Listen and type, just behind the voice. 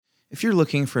If you're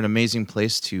looking for an amazing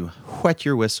place to whet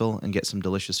your whistle and get some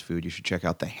delicious food, you should check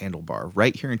out the Handlebar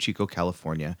right here in Chico,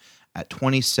 California at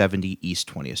 2070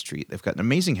 East 20th Street. They've got an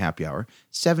amazing happy hour,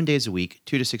 7 days a week,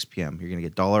 2 to 6 p.m. You're going to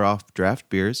get $1 off draft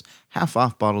beers, half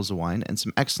off bottles of wine, and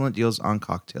some excellent deals on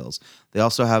cocktails. They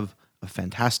also have a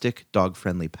fantastic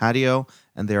dog-friendly patio,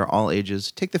 and they are all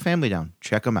ages. Take the family down.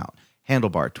 Check them out.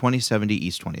 Handlebar, 2070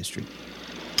 East 20th Street.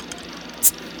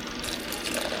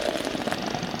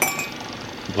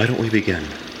 Why don't we begin?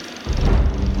 Report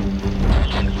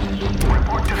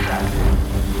to set.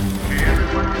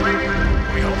 Everyone ready?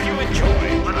 We hope you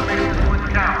enjoy. Let's make this one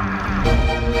count.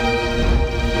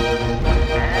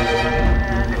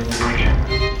 And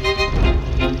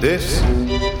action. This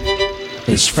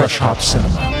is Fresh Hop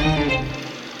Cinema.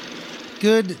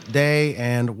 Good day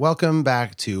and welcome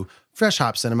back to Fresh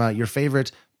Hop Cinema, your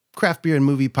favorite craft beer and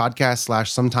movie podcast /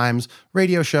 sometimes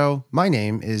radio show. My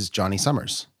name is Johnny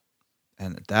Summers.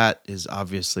 And that is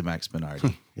obviously Max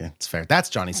Minardi. Yeah, it's fair. That's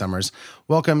Johnny Summers.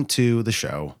 Welcome to the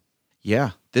show.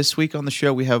 Yeah, this week on the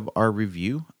show, we have our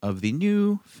review of the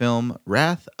new film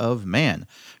Wrath of Man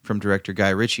from director Guy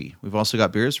Ritchie. We've also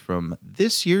got beers from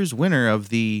this year's winner of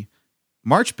the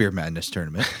March Beer Madness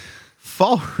tournament,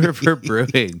 Fall River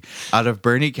Brewing out of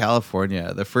Bernie,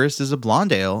 California. The first is a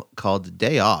blonde ale called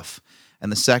Day Off,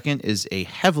 and the second is a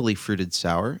heavily fruited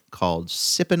sour called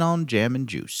Sippin' on Jam and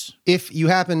Juice. If you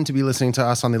happen to be listening to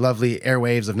us on the lovely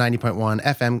airwaves of 90.1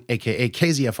 FM, aka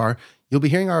KZFR, you'll be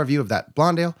hearing our review of that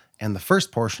blonde ale and the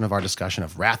first portion of our discussion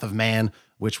of Wrath of Man,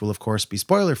 which will of course be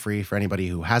spoiler-free for anybody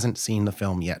who hasn't seen the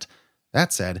film yet.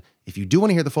 That said, if you do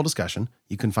want to hear the full discussion,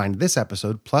 you can find this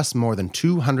episode plus more than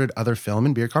 200 other film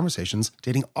and beer conversations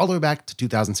dating all the way back to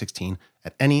 2016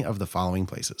 at any of the following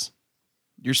places.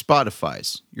 Your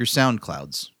Spotify's, your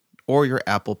SoundClouds, or your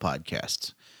Apple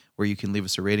Podcasts, where you can leave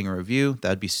us a rating or review.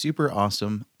 That'd be super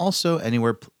awesome. Also,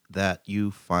 anywhere that you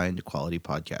find quality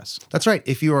podcasts. That's right.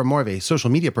 If you are more of a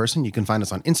social media person, you can find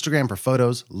us on Instagram for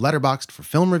photos, Letterboxd for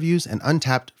film reviews, and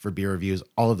Untapped for beer reviews.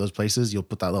 All of those places, you'll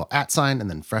put that little @ sign and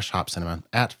then Fresh Hop Cinema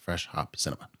at Fresh Hop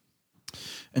Cinema.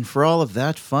 And for all of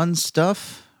that fun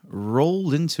stuff,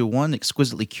 roll into one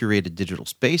exquisitely curated digital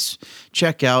space.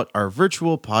 Check out our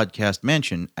virtual podcast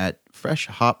mansion at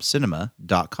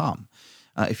freshhopcinema.com.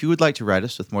 If you would like to write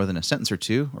us with more than a sentence or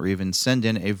two, or even send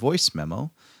in a voice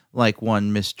memo, like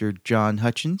one Mr. John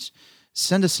Hutchins,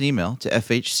 send us an email to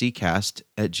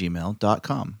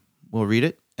fhccast@gmail.com. We'll read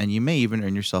it, and you may even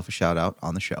earn yourself a shout-out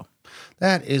on the show.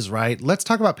 That is right. Let's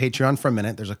talk about Patreon for a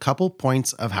minute. There's a couple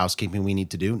points of housekeeping we need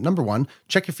to do. Number one,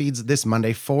 check your feeds this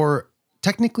Monday for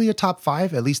technically a top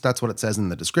 5. At least that's what it says in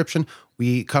the description.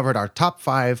 We covered our top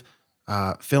 5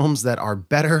 films that are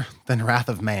better than Wrath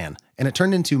of Man. And it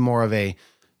turned into more of a,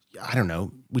 I don't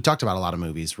know, we talked about a lot of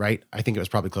movies, right? I think it was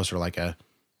probably closer to like a,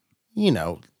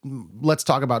 let's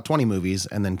talk about 20 movies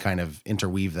and then kind of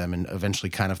interweave them and eventually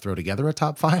kind of throw together a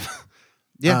top 5.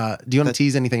 Yeah. Do you want to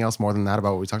tease anything else more than that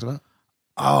about what we talked about?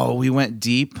 Oh, we went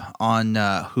deep on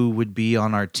who would be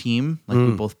on our team. Like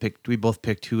we both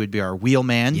picked who would be our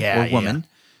wheelman or woman.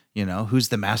 Yeah. Who's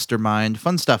the mastermind,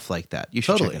 fun stuff like that. You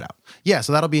should check it out. Yeah,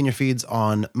 so that'll be in your feeds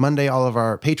on Monday. All of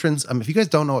our patrons. If you guys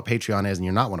don't know what Patreon is and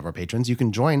you're not one of our patrons, you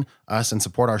can join us and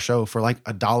support our show for like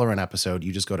 $1 an episode.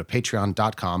 You just go to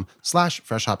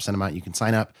patreon.com/freshhopcinema. You can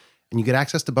sign up and you get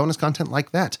access to bonus content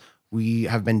like that. We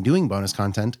have been doing bonus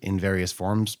content in various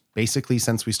forms basically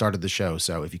since we started the show.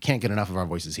 So if you can't get enough of our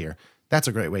voices here, that's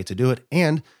a great way to do it.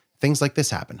 And things like this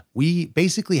happen. We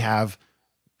basically have,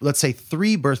 let's say,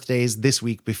 3 birthdays this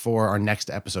week before our next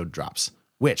episode drops,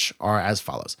 which are as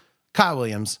follows. Kyle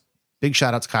Williams, big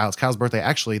shout out to Kyle. It's Kyle's birthday,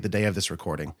 actually, the day of this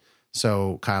recording.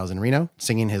 So Kyle's in Reno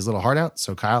singing his little heart out.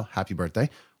 So Kyle, happy birthday.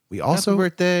 We also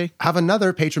have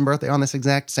another patron birthday on this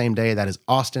exact same day. That is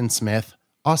Austin Smith.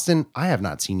 Austin, I have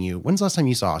not seen you. When's the last time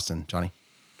you saw Austin, Johnny?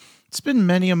 It's been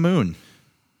many a moon.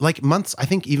 Like months. I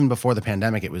think even before the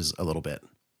pandemic, it was a little bit.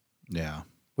 Yeah.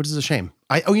 Which is a shame.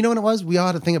 You know what it was? We all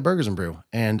had a thing at Burgers and Brew.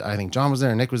 And I think John was there,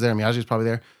 and Nick was there, and Miyagi was probably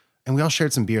there. And we all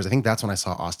shared some beers. I think that's when I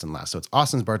saw Austin last. So it's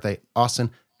Austin's birthday.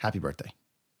 Austin, happy birthday.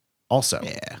 Also,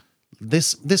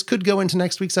 this could go into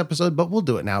next week's episode, but we'll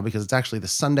do it now because it's actually the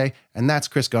Sunday, and that's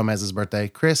Chris Gomez's birthday.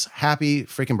 Chris, happy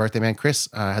freaking birthday, man. Chris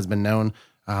has been known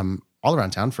all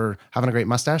around town for having a great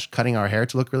mustache, cutting our hair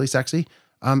to look really sexy,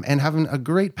 and having a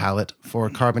great palate for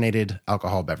carbonated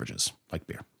alcohol beverages like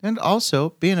beer. And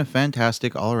also being a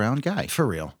fantastic all-around guy. For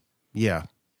real. Yeah.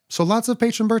 So lots of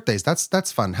patron birthdays.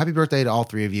 That's fun. Happy birthday to all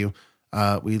 3 of you.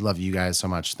 We love you guys so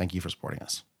much. Thank you for supporting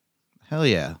us. Hell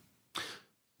yeah.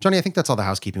 Johnny, I think that's all the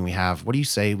housekeeping we have. What do you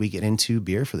say we get into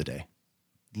beer for the day?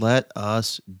 Let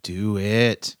us do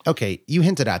it. Okay, you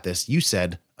hinted at this. You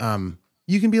said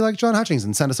you can be like John Hutchings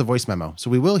and send us a voice memo. So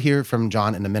we will hear from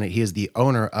John in a minute. He is the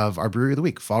owner of our brewery of the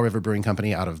week, Fall River Brewing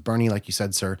Company out of Bernie, like you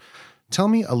said, sir. Tell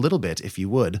me a little bit, if you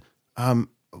would,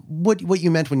 what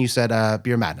you meant when you said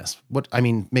Beer Madness.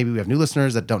 Maybe we have new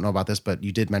listeners that don't know about this, but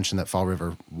you did mention that Fall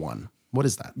River won. What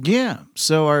is that? Yeah.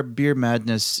 So our Beer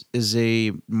Madness is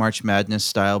a March Madness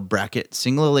style bracket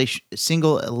single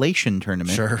elation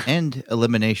tournament. Sure. And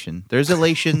elimination. There's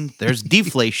elation, there's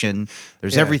deflation,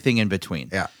 there's everything in between.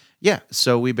 Yeah. Yeah.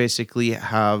 So we basically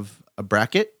have a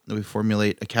bracket. We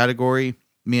formulate a category.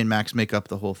 Me and Max make up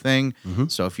the whole thing. Mm-hmm.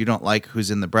 So if you don't like who's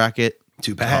in the bracket,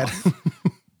 Too bad.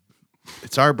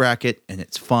 it's our bracket and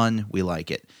it's fun. We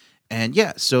like it. And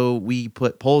yeah, so we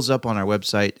put polls up on our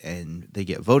website and they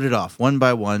get voted off one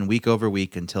by one, week over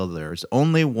week, until there's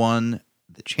only one,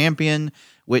 the champion,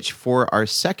 which for our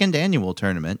second annual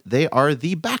tournament, they are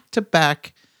the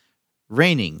back-to-back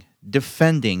reigning,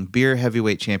 defending beer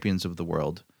heavyweight champions of the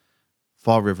world,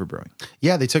 Fall River Brewing.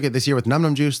 Yeah, they took it this year with Num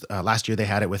Num Juice. Last year they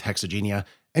had it with Hexagenia.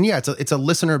 And yeah, it's a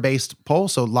listener-based poll,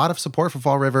 so a lot of support for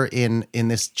Fall River in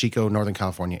this Chico, Northern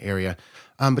California area.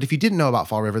 But if you didn't know about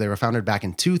Fall River, they were founded back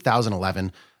in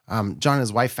 2011. John and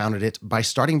his wife founded it by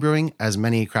starting brewing, as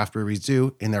many craft breweries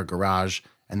do, in their garage,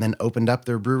 and then opened up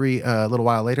their brewery a little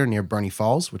while later near Bernie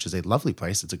Falls, which is a lovely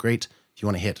place. It's a great, if you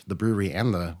want to hit the brewery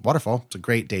and the waterfall, it's a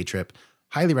great day trip.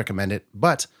 Highly recommend it.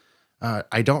 But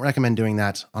I don't recommend doing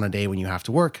that on a day when you have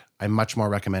to work. I much more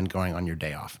recommend going on your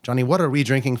day off. Johnny, what are we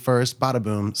drinking first? Bada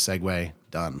boom, segue,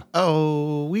 done.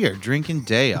 Oh, we are drinking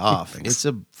Day Off. It's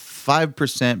a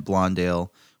 5% blonde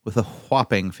ale with a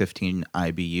whopping 15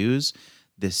 IBUs.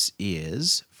 This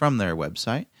is from their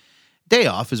website. Day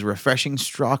Off is a refreshing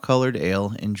straw-colored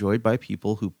ale enjoyed by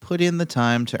people who put in the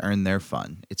time to earn their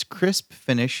fun. Its crisp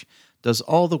finish does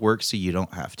all the work so you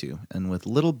don't have to, and with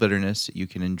little bitterness, you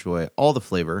can enjoy all the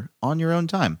flavor on your own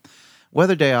time.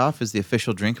 Whether Day Off is the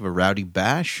official drink of a rowdy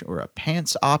bash or a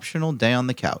pants-optional day on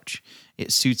the couch,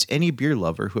 it suits any beer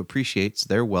lover who appreciates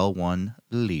their well-won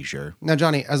leisure. Now,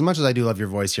 Johnny, as much as I do love your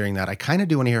voice hearing that, I kind of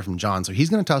do want to hear from John. So he's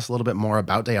going to tell us a little bit more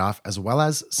about Day Off, as well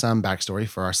as some backstory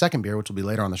for our second beer, which will be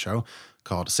later on the show,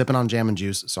 called Sippin' on Jam and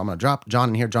Juice. So I'm going to drop John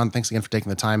in here. John, thanks again for taking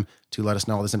the time to let us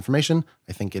know all this information.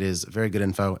 I think it is very good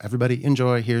info. Everybody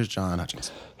enjoy. Here's John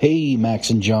Hutchings. Hey,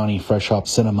 Max and Johnny, Fresh Hop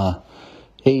Cinema.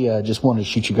 Hey, just wanted to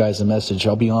shoot you guys a message.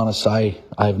 I'll be honest,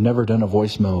 I've never done a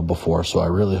voice memo before, so I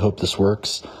really hope this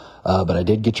works. But I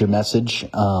did get your message.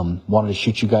 Wanted to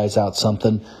shoot you guys out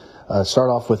something. Start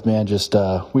off with, man, just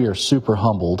we are super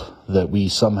humbled that we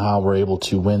somehow were able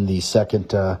to win the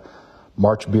second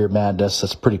March Beer Madness.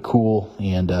 That's pretty cool,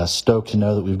 and stoked to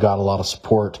know that we've got a lot of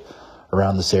support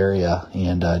around this area.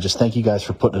 And just thank you guys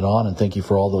for putting it on, and thank you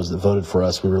for all those that voted for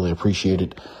us. We really appreciate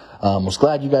it. Was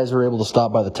glad you guys were able to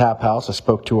stop by the tap house. I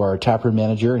spoke to our taproom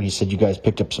manager, and he said you guys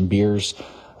picked up some beers.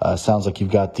 Sounds like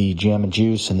you've got the Jam and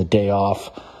Juice and the Day Off.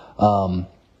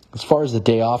 As far as the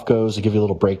Day Off goes, I'll give you a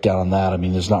little breakdown on that. I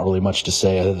mean, there's not really much to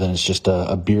say other than it's just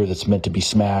a beer that's meant to be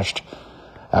smashed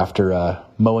after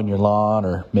mowing your lawn,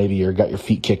 or maybe you got your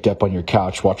feet kicked up on your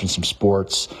couch watching some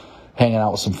sports, hanging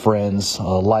out with some friends. A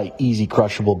light, easy,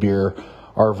 crushable beer.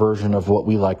 Our version of what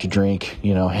we like to drink,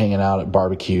 hanging out at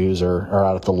barbecues or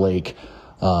out at the lake.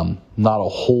 Not a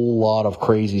whole lot of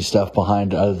crazy stuff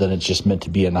behind it other than it's just meant to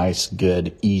be a nice,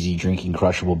 good, easy drinking,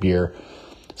 crushable beer.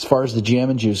 As far as the Jam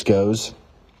and Juice goes,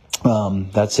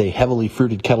 that's a heavily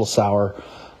fruited kettle sour.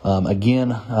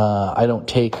 Again, I don't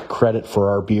take credit for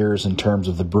our beers in terms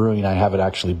of the brewing. I haven't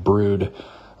actually brewed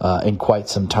in quite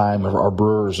some time. Our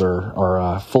brewers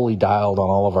are fully dialed on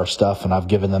all of our stuff, and I've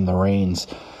given them the reins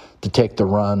to take the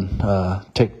reins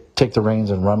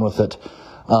and run with it.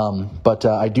 But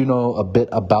I do know a bit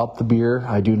about the beer.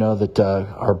 I do know that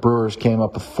our brewers came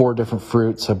up with 4 different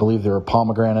fruits. I believe they were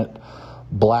pomegranate,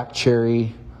 black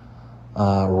cherry,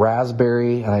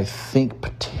 raspberry, and I think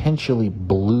potentially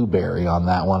blueberry on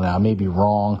that one. I may be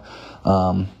wrong.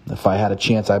 If I had a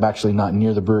chance, I'm actually not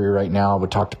near the brewery right now. I would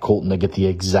talk to Colton to get the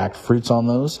exact fruits on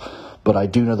those. But I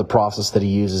do know the process that he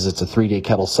uses. It's a 3-day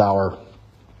kettle sour.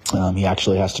 He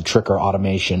actually has to trick our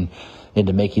automation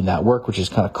into making that work, which is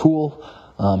kind of cool.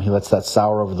 He lets that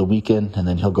sour over the weekend, and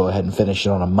then he'll go ahead and finish it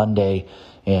on a Monday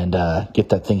and get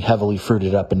that thing heavily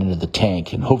fruited up and into the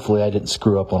tank. And hopefully I didn't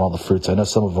screw up on all the fruits. I know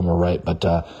some of them are right, but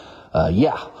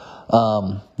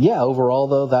overall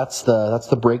though, that's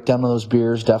the breakdown of those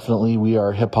beers. Definitely we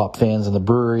are hip hop fans in the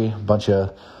brewery, a bunch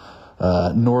of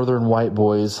northern white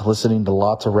boys listening to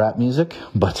lots of rap music,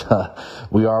 but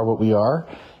we are what we are.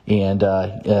 And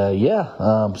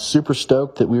super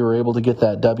stoked that we were able to get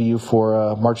that W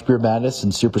for March Beer Madness,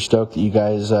 and super stoked that you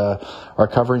guys are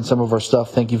covering some of our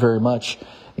stuff. Thank you very much.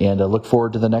 and look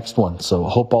forward to the next one. So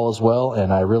hope all is well,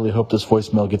 and I really hope this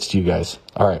voicemail gets to you guys.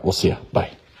 All right, we'll see you.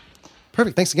 Bye.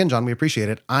 Perfect. Thanks again, John. We appreciate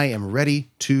it. I am ready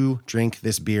to drink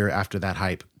this beer after that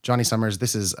hype. Johnny Summers,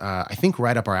 this is, I think,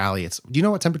 right up our alley. Do you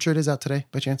know what temperature it is out today,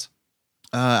 by chance?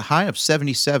 High of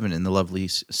 77 in the lovely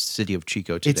city of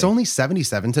Chico today. It's only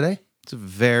 77 today. It's a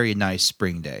very nice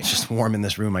spring day. It's just warm in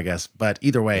this room, I guess. But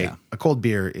either way, a cold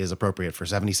beer is appropriate for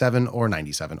 77 or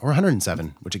 97 or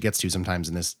 107, which it gets to sometimes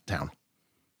in this town.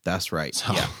 That's right.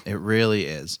 Yeah, it really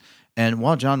is. And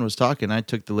while John was talking, I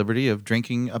took the liberty of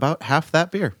drinking about half that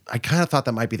beer. I kind of thought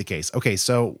that might be the case. Okay,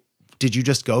 so did you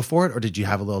just go for it, or did you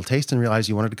have a little taste and realize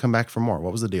you wanted to come back for more?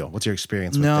 What was the deal? What's your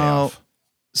experience with Day Off?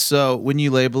 So when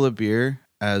you label a beer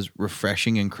as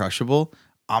refreshing and crushable,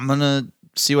 I'm going to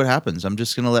see what happens. I'm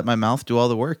just going to let my mouth do all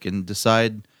the work and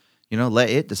decide, let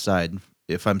it decide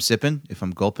if I'm sipping, if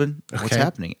I'm gulping, what's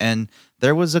happening. And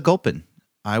there was a gulping.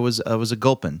 I was a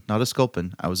gulping, not a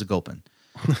sculpin. I was a gulping.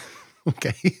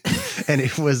 Okay. And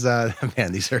it was,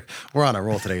 man, we're on a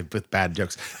roll today with bad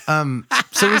jokes.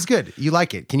 So it was good. You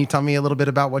like it. Can you tell me a little bit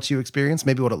about what you experienced,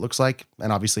 maybe what it looks like,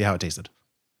 and obviously how it tasted?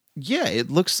 Yeah, it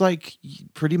looks like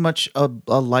pretty much a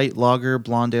light lager,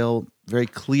 blonde ale, very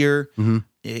clear. Mm-hmm.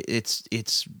 It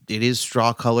is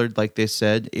straw colored, like they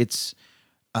said. It's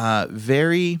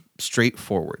very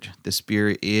straightforward. This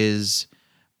beer is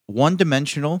one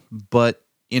dimensional, but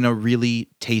in a really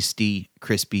tasty,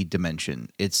 crispy dimension.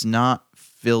 It's not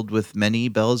filled with many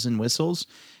bells and whistles.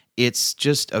 It's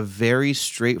just a very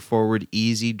straightforward,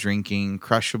 easy drinking,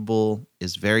 crushable,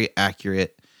 is very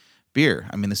accurate beer.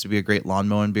 I mean, this would be a great lawn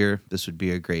mowing beer. This would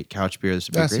be a great couch beer. This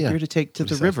would be a great beer to take to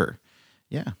the river.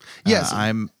 Yeah. Yes.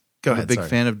 I'm Go a ahead, big sorry.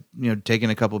 fan of taking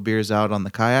a couple beers out on the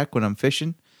kayak when I'm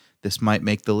fishing. This might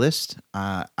make the list.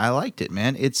 I liked it,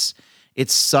 man. It's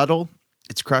subtle.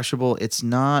 It's crushable. It's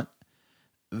not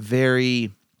hoppy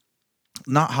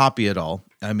at all.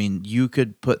 I mean, you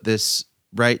could put this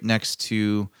right next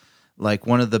to like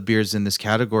one of the beers in this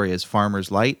category is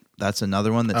Farmer's Light. That's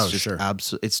another one that's just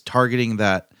absolutely, it's targeting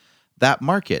that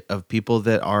market of people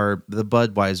that are the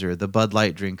Budweiser, the Bud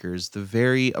Light drinkers, the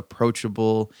very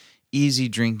approachable, easy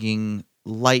drinking,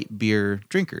 light beer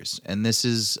drinkers. And this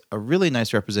is a really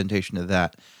nice representation of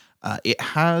that. It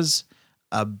has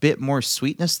a bit more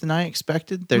sweetness than I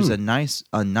expected. There's a nice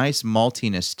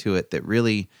maltiness to it that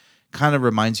really kind of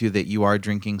reminds you that you are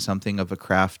drinking something of a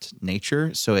craft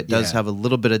nature. So it does have a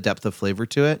little bit of depth of flavor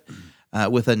to it,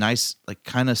 with a nice, like,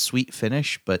 kind of sweet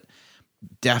finish, but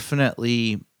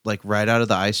definitely like right out of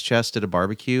the ice chest at a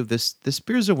barbecue. This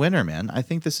beer's a winner, man. I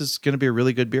think this is going to be a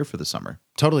really good beer for the summer.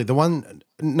 Totally. The one,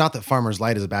 not that Farmer's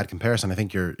Light is a bad comparison. I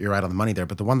think you're right on the money there.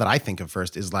 But the one that I think of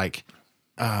first is like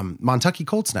Montucky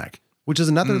Cold Snack, which is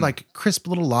another like crisp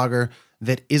little lager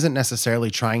that isn't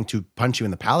necessarily trying to punch you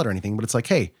in the palate or anything. But it's like,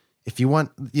 hey, if you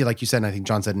want, like you said, and I think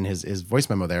John said in his voice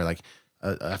memo there, like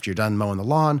after you're done mowing the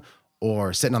lawn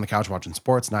or sitting on the couch watching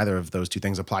sports, neither of those two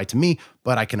things apply to me,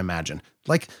 but I can imagine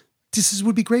like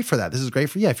would be great for that. This is great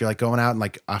for, if you're like going out and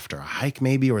like after a hike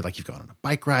maybe, or like you've gone on a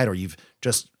bike ride, or you've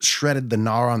just shredded the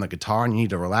gnar on the guitar and you need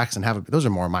to relax and those are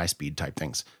more my speed type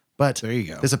things. But there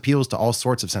you go. This appeals to all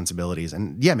sorts of sensibilities.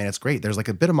 And yeah, man, it's great. There's like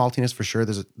a bit of maltiness for sure.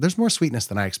 There's more sweetness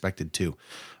than I expected too.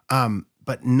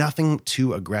 But nothing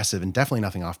too aggressive and definitely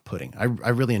nothing off-putting. I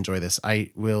really enjoy this.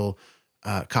 I will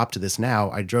cop to this now.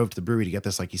 I drove to the brewery to get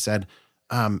this, like you said.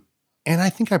 And I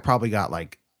think I probably got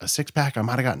like a 6-pack. I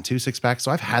might have gotten 2 6-packs.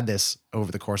 So I've had this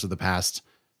over the course of the past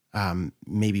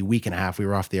maybe week and a half. We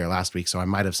were off the air last week, so I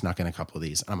might have snuck in a couple of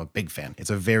these. I'm a big fan. It's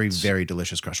a very, very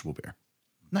delicious crushable beer.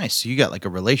 Nice. So you got like a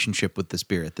relationship with this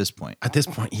beer at this point. At this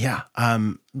point, yeah.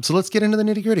 So let's get into the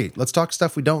nitty gritty. Let's talk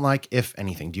stuff we don't like, if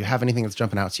anything. Do you have anything that's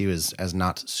jumping out to you as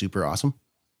not super awesome?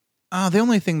 The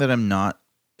only thing that I'm not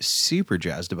super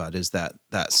jazzed about is that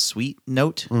sweet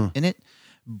note in it,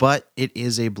 but it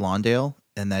is a blonde ale,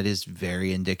 and that is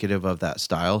very indicative of that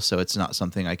style. So it's not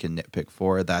something I can nitpick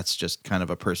for. That's just kind of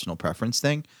a personal preference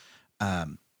thing.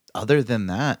 Other than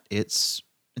that, it's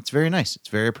very nice. It's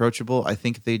very approachable. I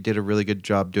think they did a really good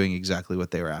job doing exactly what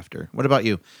they were after. What about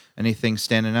you? Anything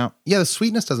standing out? Yeah, the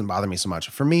sweetness doesn't bother me so much.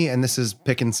 For me, and this is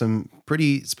picking some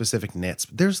pretty specific nits,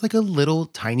 there's like a little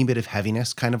tiny bit of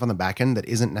heaviness kind of on the back end that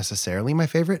isn't necessarily my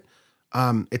favorite.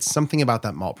 It's something about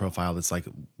that malt profile that's like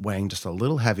weighing just a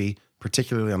little heavy,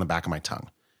 particularly on the back of my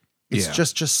tongue. It's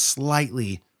just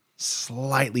slightly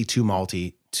too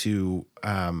malty to...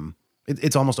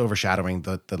 It's almost overshadowing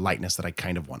the lightness that I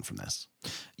kind of want from this.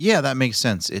 Yeah, that makes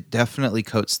sense. It definitely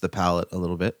coats the palate a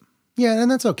little bit. Yeah, and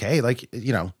that's okay. Like,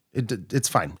 it's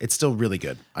fine. It's still really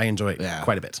good. I enjoy it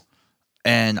quite a bit.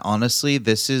 And honestly,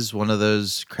 this is one of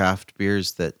those craft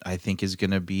beers that I think is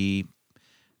going to be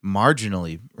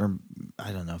marginally, or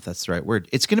I don't know if that's the right word.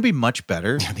 It's going to be much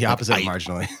better. The opposite of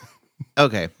marginally.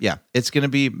 Okay, yeah. It's going to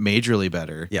be majorly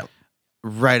better. Yep.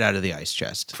 Right out of the ice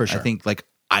chest. For sure. I think like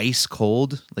ice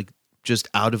cold, like just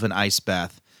out of an ice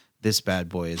bath, this bad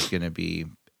boy is going to be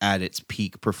at its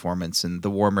peak performance. And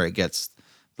the warmer it gets,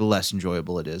 the less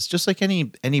enjoyable it is. Just like any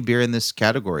beer in this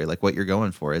category, like what you're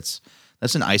going for.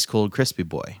 That's an ice cold crispy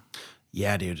boy.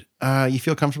 Yeah, dude. You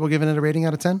feel comfortable giving it a rating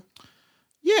out of 10?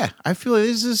 Yeah, I feel like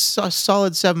this is a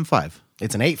solid 7.5.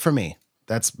 It's an 8 for me.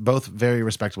 That's both very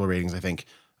respectable ratings, I think.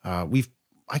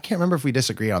 I can't remember if we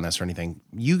disagree on this or anything.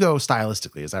 You go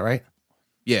stylistically, is that right?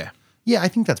 Yeah. Yeah, I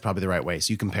think that's probably the right way.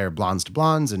 So you compare blondes to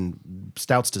blondes and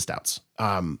stouts to stouts.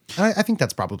 I think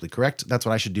that's probably correct. That's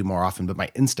what I should do more often. But my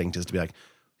instinct is to be like,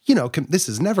 this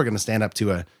is never going to stand up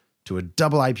to a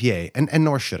double IPA, and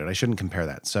nor should it. I shouldn't compare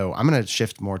that. So I'm going to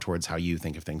shift more towards how you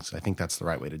think of things. I think that's the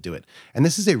right way to do it. And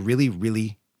this is a really,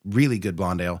 really, really good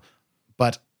blonde ale.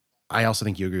 But I also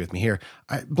think you agree with me here.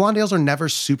 Blonde ales are never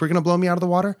super going to blow me out of the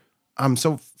water.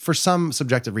 So for some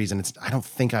subjective reason, I don't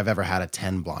think I've ever had a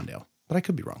 10 blonde ale, but I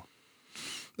could be wrong.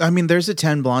 I mean, there's a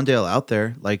 10 blonde ale out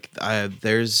there. Like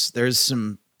there's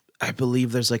some, I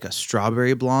believe there's like a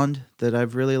strawberry blonde that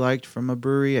I've really liked from a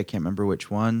brewery. I can't remember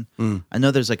which one. I know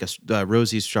there's like a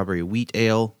Rosie's strawberry wheat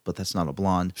ale, but that's not a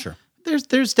blonde. Sure.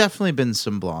 There's definitely been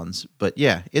some blondes, but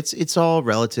yeah, it's all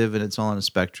relative and it's all on a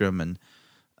spectrum. And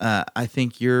I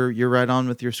think you're right on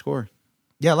with your score.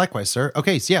 Yeah, likewise, sir.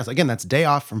 Okay, so yes, again, that's Day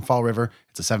Off from Fall River.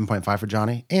 It's a 7.5 for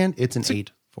Johnny, and it's an 8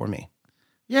 for me.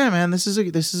 Yeah, man, this is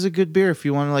a good beer if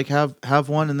you want to like have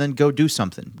one and then go do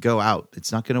something. Go out.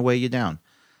 It's not going to weigh you down.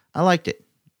 I liked it.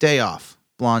 Day Off,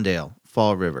 Blonde Ale,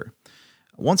 Fall River.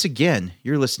 Once again,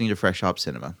 you're listening to Fresh Hop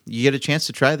Cinema. You get a chance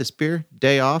to try this beer,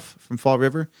 Day Off from Fall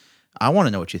River. I want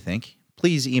to know what you think.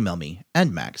 Please email me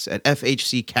and Max at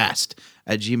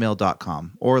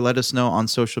fhccast@gmail.com or let us know on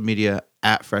social media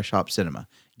at Fresh Hop Cinema.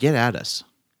 Get at us.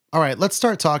 All right, let's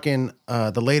start talking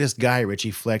the latest Guy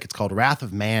Ritchie flick. It's called Wrath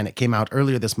of Man. It came out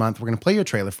earlier this month. We're going to play you a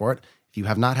trailer for it. If you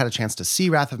have not had a chance to see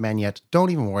Wrath of Man yet,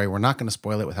 don't even worry. We're not going to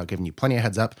spoil it without giving you plenty of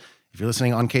heads up. If you're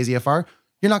listening on KZFR,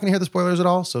 you're not going to hear the spoilers at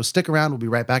all, so stick around. We'll be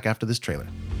right back after this trailer.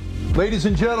 Ladies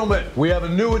and gentlemen, we have a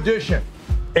new addition.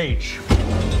 H.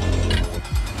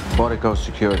 Portico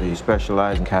Security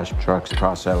specialize in cash trucks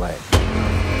across LA.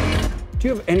 Do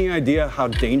you have any idea how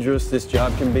dangerous this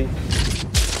job can be?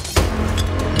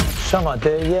 Some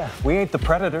idea, yeah. We ain't the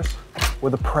predators, we're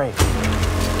the prey.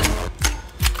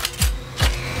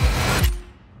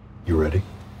 You ready?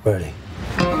 Ready.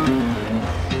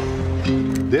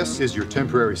 This is your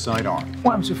temporary sidearm.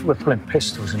 What happens if we're pulling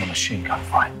pistols in a machine gun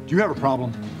fight? Do you have a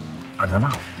problem? I don't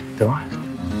know. Do I?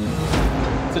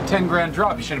 It's a 10 grand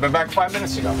drop. You should have been back 5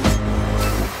 minutes ago.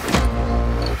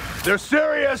 They're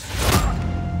serious!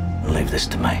 Leave this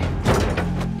to me.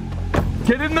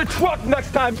 Get in the truck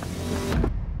next time.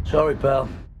 Sorry, pal.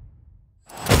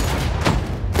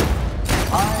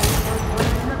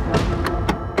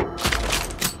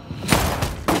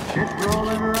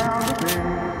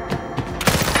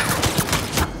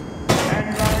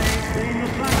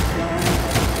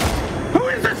 Who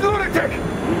is this lunatic?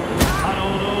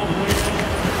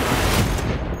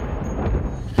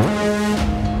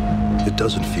 It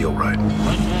doesn't feel right.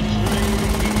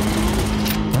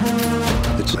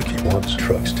 It's like he wants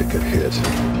trucks to get hit.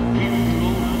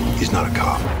 He's not a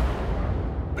cop.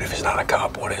 But if he's not a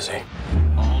cop, what is he?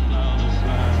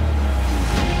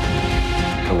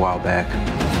 A while back,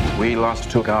 we lost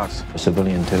 2 guards, a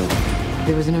civilian too.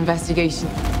 There was an investigation.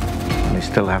 We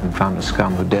still haven't found the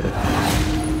scum who did it.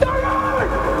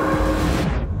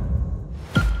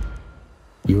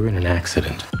 You were in an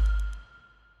accident.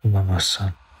 My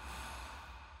son.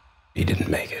 He didn't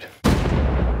make it.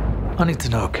 I need to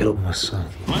know who killed my son.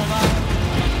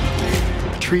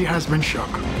 The tree has been shook,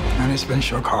 and it's been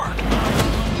shook hard.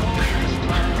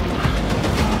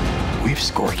 We've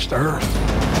scorched earth.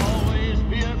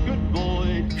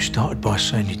 You started by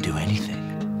saying you'd do anything.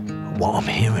 But what I'm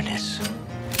hearing is,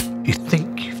 you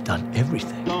think you've done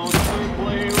everything.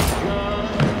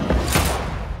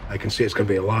 I can see it's gonna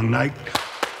be a long night.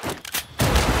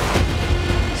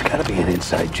 It's gotta be an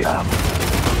inside job.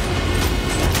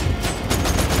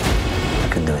 I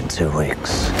can do it in 2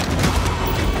 weeks.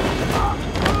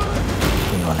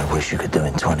 You only wish you could do it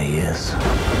in 20 years.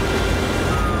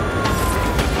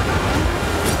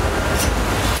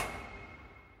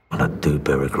 And I do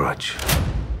bear a grudge.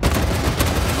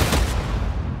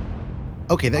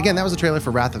 Okay, again, that was a trailer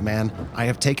for Wrath of Man. I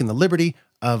have taken the liberty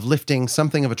of lifting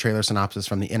something of a trailer synopsis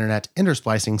from the internet,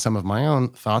 intersplicing some of my own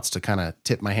thoughts to kind of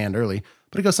tip my hand early.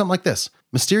 But it goes something like this.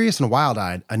 Mysterious and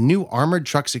wild-eyed, a new armored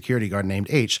truck security guard named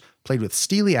H played with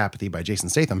steely apathy by Jason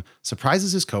Statham,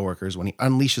 surprises his coworkers when he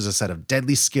unleashes a set of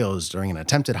deadly skills during an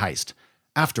attempted heist.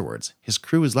 Afterwards, his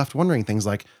crew is left wondering things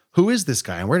like, who is this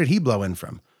guy and where did he blow in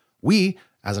from? We,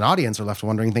 as an audience, are left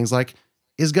wondering things like,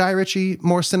 is Guy Ritchie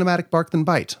more cinematic bark than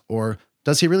bite? Or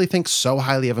does he really think so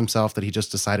highly of himself that he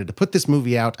just decided to put this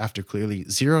movie out after clearly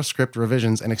zero script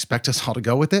revisions and expect us all to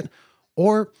go with it?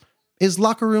 Or is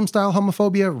locker room style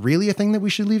homophobia really a thing that we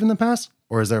should leave in the past?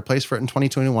 Or is there a place for it in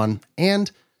 2021?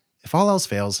 And if all else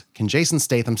fails, can Jason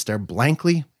Statham stare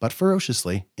blankly but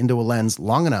ferociously into a lens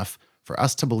long enough for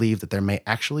us to believe that there may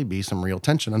actually be some real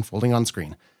tension unfolding on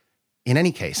screen? In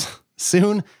any case,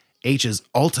 soon, H's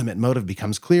ultimate motive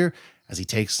becomes clear as he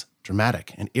takes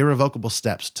dramatic and irrevocable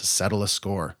steps to settle a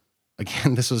score.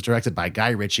 Again, this was directed by Guy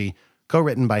Ritchie,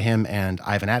 co-written by him and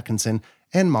Ivan Atkinson,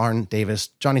 and Marn Davis,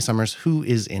 Johnny Summers, who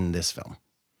is in this film.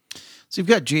 So you've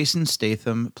got Jason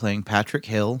Statham playing Patrick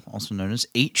Hill, also known as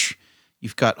H.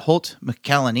 You've got Holt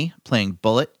McCallany playing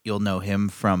Bullet. You'll know him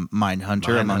from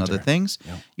Mindhunter, among other things.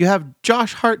 Yep. You have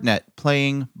Josh Hartnett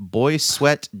playing Boy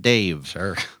Sweat Dave.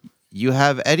 Sure. You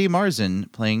have Eddie Marsan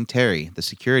playing Terry, the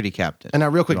security captain. And now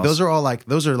real quick, those are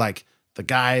like the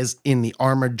guys in the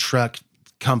armored truck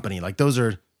company. Like those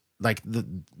are like the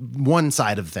one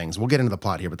side of things. We'll get into the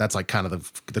plot here, but that's like kind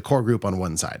of the core group on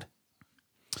one side.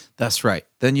 That's right.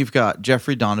 Then you've got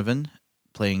Jeffrey Donovan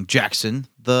playing Jackson,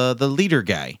 the leader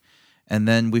guy. And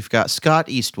then we've got Scott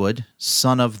Eastwood,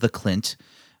 son of the Clint,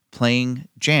 playing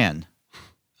Jan,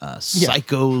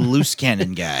 psycho loose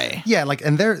cannon guy. Yeah, like,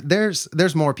 and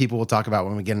there's more people we'll talk about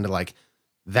when we get into like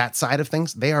that side of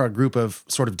things. They are a group of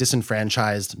sort of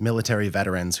disenfranchised military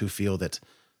veterans who feel that,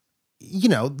 you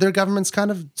know, their government's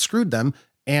kind of screwed them,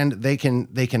 and they can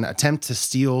attempt to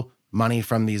steal money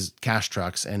from these cash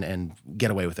trucks and get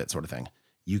away with it, sort of thing.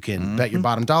 You can bet your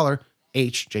bottom dollar.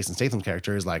 H, Jason Statham's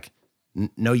character, is like,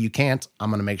 no, you can't. I'm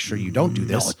going to make sure you don't do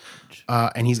this.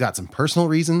 And he's got some personal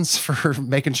reasons for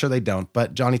making sure they don't.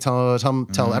 But Johnny,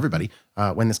 tell everybody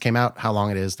when this came out, how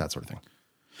long it is, that sort of thing.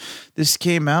 This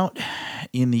came out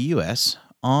in the U.S.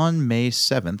 on May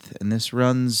 7th, and this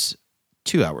runs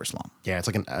 2 hours long. Yeah, it's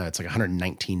like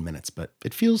 119 minutes, but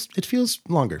it feels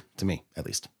longer to me, at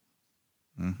least.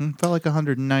 Felt like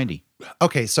 190.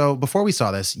 Okay, so before we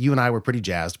saw this, you and I were pretty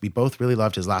jazzed. We both really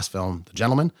loved his last film, The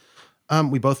Gentleman.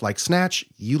 We both like Snatch.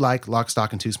 You like Lock,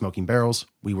 Stock, and Two Smoking Barrels.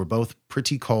 We were both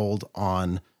pretty cold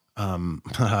on,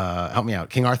 help me out,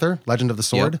 King Arthur, Legend of the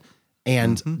Sword. Yep.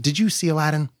 And did you see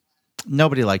Aladdin?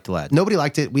 Nobody liked Aladdin. Nobody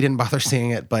liked it. We didn't bother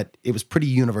seeing it, but it was pretty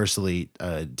universally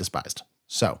despised.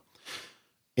 So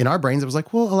in our brains, it was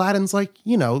like, well, Aladdin's like,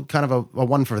 you know, kind of a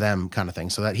one for them kind of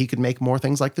thing, so that he could make more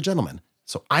things like The Gentleman.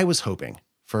 So I was hoping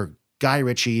for Guy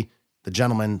Ritchie, The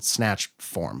Gentleman, Snatch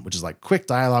form, which is like quick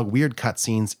dialogue, weird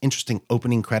cutscenes, interesting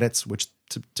opening credits, which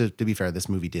to be fair, this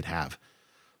movie did have.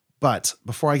 But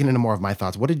before I get into more of my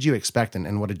thoughts, what did you expect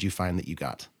and what did you find that you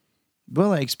got?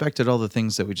 Well, I expected all the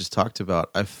things that we just talked about.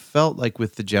 I felt like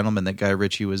with The Gentleman that Guy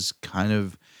Ritchie was kind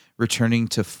of returning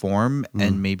to form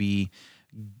and maybe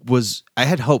I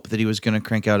had hope that he was going to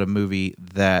crank out a movie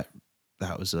that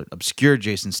was an obscure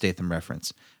Jason Statham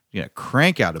reference. You know,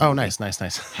 crank out a movie. Oh, nice.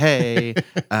 Hey,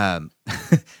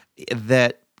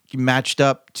 that matched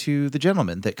up to The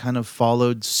Gentleman, that kind of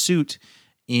followed suit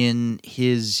in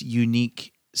his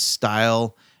unique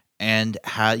style and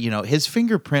had, you know, his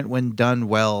fingerprint when done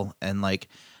well. And like,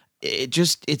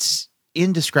 it's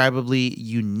indescribably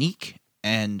unique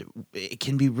and it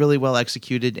can be really well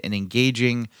executed and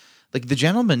engaging. Like The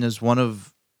Gentleman is one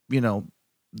of, you know,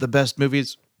 the best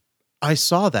movies I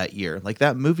saw that year. Like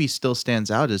that movie still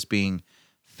stands out as being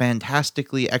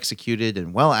fantastically executed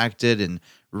and well acted and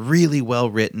really well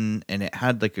written. And it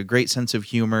had like a great sense of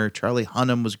humor. Charlie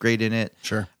Hunnam was great in it.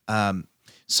 Sure.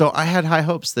 So I had high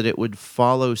hopes that it would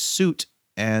follow suit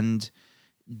and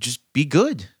just be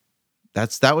good.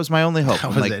 That was my only hope.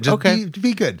 I'm like, just okay,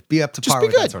 be good. Be up to par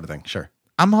with that sort of thing. Sure.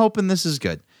 I'm hoping this is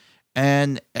good.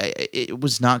 And it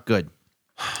was not good.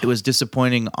 It was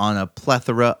disappointing on a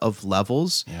plethora of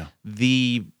levels. Yeah.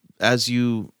 As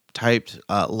you typed,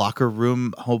 locker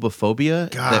room homophobia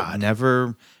that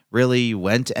never really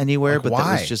went anywhere. Like, but why?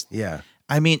 That was just, yeah.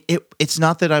 I mean, it's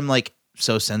not that I'm like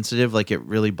so sensitive, like it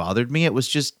really bothered me. It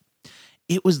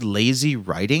was lazy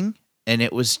writing and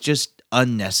it was just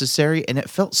unnecessary and it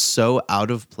felt so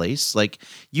out of place. Like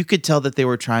you could tell that they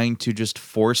were trying to just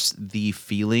force the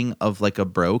feeling of like a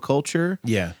bro culture.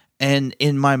 Yeah. And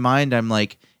in my mind, I'm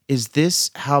like, is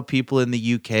this how people in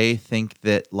the UK think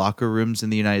that locker rooms in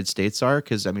the United States are?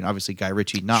 Because, I mean, obviously Guy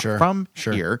Ritchie, not from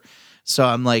here. So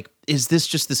I'm like, is this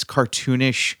just this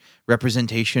cartoonish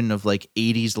representation of like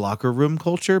 80s locker room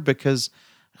culture? Because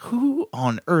who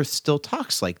on earth still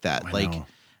talks like that? I Like, know.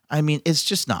 I mean, it's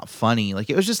just not funny. Like,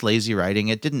 it was just lazy writing.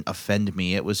 It didn't offend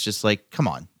me. It was just like, come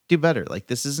on, do better. Like,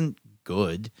 this isn't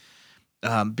good.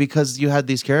 Because you had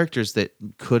these characters that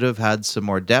could have had some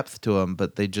more depth to them,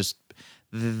 but they just,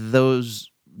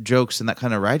 those jokes and that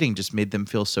kind of writing just made them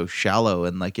feel so shallow,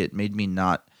 and like it made me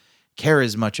not care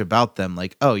as much about them.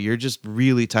 Like, oh, you're just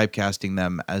really typecasting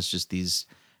them as just these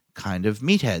kind of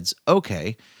meatheads.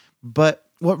 Okay. But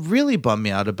what really bummed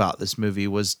me out about this movie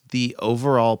was the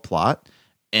overall plot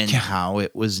and how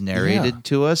it was narrated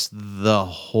to us the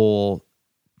whole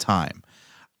time.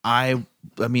 I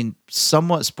mean,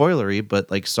 somewhat spoilery, but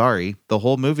like, sorry, the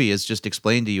whole movie is just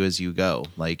explained to you as you go.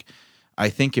 Like, I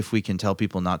think if we can tell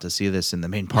people not to see this in the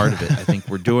main part of it, I think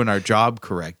we're doing our job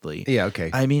correctly. Yeah, okay.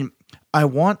 I mean, I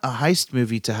want a heist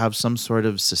movie to have some sort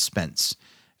of suspense,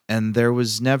 and there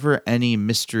was never any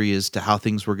mystery as to how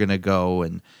things were going to go,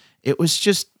 and it was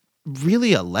just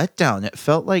really a letdown. It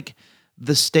felt like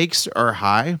the stakes are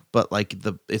high, but like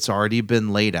it's already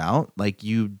been laid out. Like,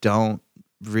 you don't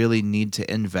really need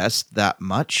to invest that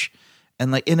much.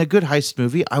 And like in a good heist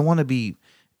movie, I want to be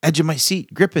edge of my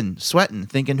seat, gripping, sweating,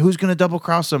 thinking who's going to double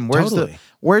cross them?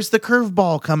 Where's the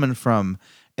curveball coming from?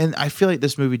 And I feel like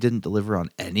this movie didn't deliver on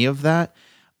any of that.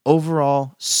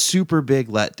 Overall, super big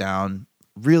letdown.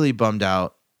 Really bummed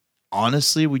out.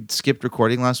 Honestly, we skipped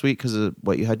recording last week because of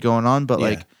what you had going on, but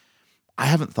like, I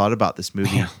haven't thought about this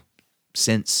movie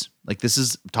since. Like, this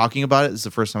is talking about it. This is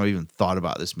the first time I've even thought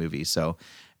about this movie. So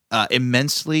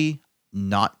immensely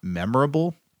not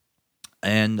memorable,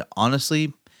 and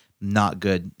honestly, not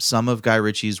good. Some of Guy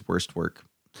Ritchie's worst work.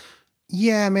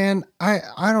 Yeah, man. I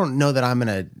don't know that I'm going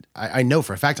to, I know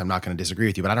for a fact I'm not going to disagree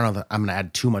with you, but I don't know that I'm going to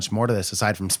add too much more to this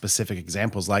aside from specific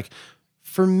examples. Like,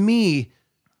 for me,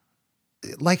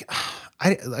 like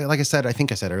I said, I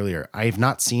think I said earlier, I've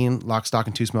not seen Lock, Stock,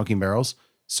 and Two Smoking Barrels.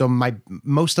 So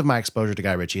most of my exposure to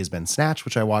Guy Ritchie has been Snatch,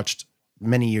 which I watched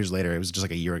many years later. It was just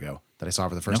like a year ago that I saw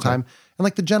for the first time. And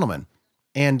like The Gentleman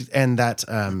and that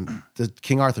the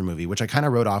King Arthur movie, which I kind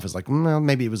of wrote off as like, well,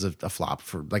 maybe it was a flop,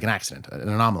 for like an accident, an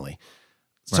anomaly.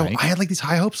 So I had like these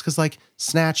high hopes because like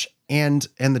Snatch and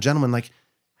The Gentleman like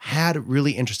had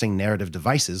really interesting narrative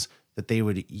devices that they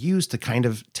would use to kind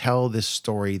of tell this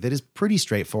story that is pretty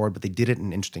straightforward, but they did it in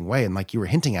an interesting way. And like you were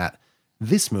hinting at,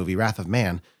 this movie, Wrath of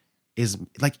Man, is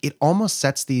like, it almost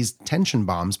sets these tension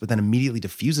bombs, but then immediately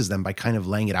diffuses them by kind of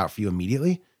laying it out for you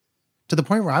immediately, to the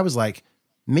point where I was like,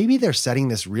 maybe they're setting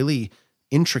this really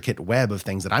intricate web of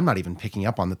things that I'm not even picking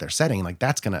up on that they're setting. Like,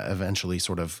 that's going to eventually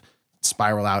sort of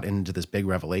spiral out into this big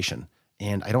revelation.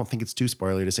 And I don't think it's too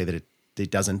spoilery to say that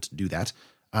it doesn't do that.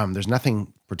 There's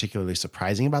nothing particularly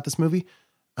surprising about this movie.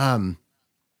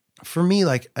 For me,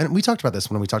 like, and we talked about this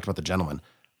when we talked about The Gentleman,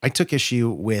 I took issue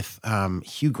with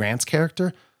Hugh Grant's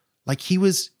character. Like, he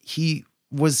was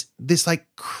this like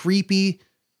creepy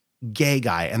gay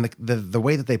guy. And the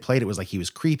way that they played it was like, he was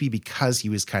creepy because he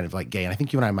was kind of like gay. And I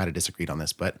think you and I might've disagreed on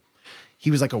this, but he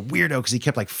was like a weirdo because he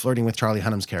kept like flirting with Charlie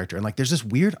Hunnam's character. And like, there's this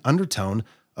weird undertone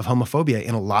of homophobia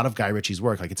in a lot of Guy Ritchie's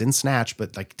work. Like, it's in Snatch,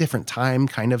 but like different time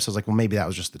kind of. So I was like, well, maybe that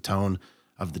was just the tone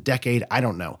of the decade. I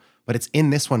don't know. But it's in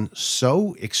this one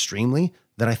so extremely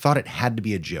that I thought it had to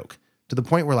be a joke, to the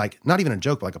point where like, not even a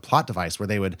joke, but like a plot device where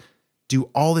they would do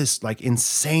all this like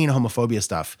insane homophobia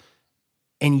stuff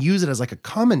and use it as like a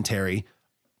commentary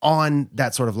on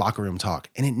that sort of locker room talk.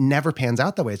 And it never pans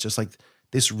out that way. It's just like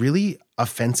this really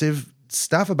offensive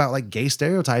stuff about like gay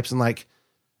stereotypes. And like,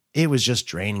 it was just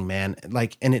draining, man.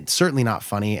 Like, and it's certainly not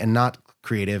funny and not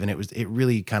creative. And it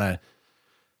really kind of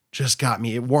just got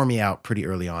me, it wore me out pretty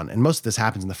early on. And most of this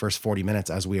happens in the first 40 minutes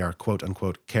as we are quote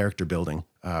unquote character building,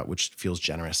 which feels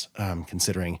generous,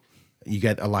 considering you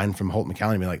get a line from Holt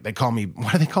McCallany being like, they call me,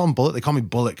 what do they call him? Bullet? They call me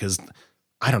Bullet because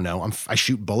I don't know. I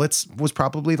shoot bullets was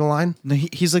probably the line. No,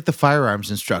 he's like the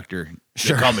firearms instructor.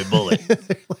 Sure. They call me Bullet.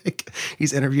 Like,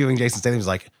 he's interviewing Jason Statham. He's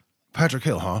like, Patrick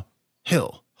Hill, huh?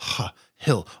 Hill. Huh.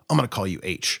 Hill. I'm going to call you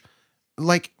H.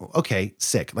 Like, okay,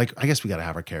 sick. Like, I guess we got to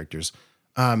have our characters.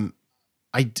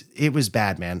 It was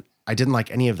bad, man. I didn't like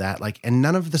any of that. Like, and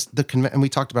none of this, and we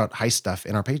talked about heist stuff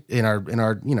in our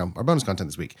our bonus content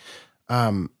this week.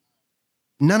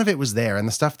 None of it was there. And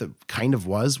the stuff that kind of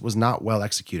was not well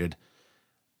executed.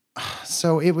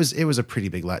 So it was a pretty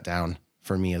big letdown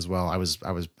for me as well. I was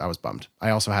bummed. I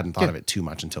also hadn't thought of it too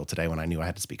much until today when I knew I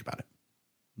had to speak about it.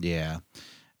 Yeah.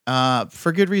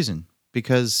 For good reason,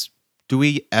 because do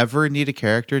we ever need a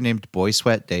character named Boy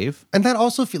Sweat Dave? And that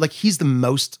also feel like he's the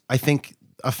most, I think,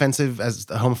 offensive as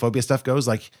the homophobia stuff goes.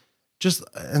 Like, just,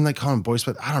 and like call him Boy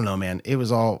Sweat. I don't know, man. It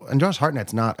was all, and Josh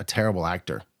Hartnett's not a terrible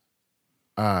actor.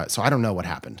 So I don't know what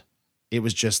happened. It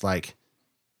was just like,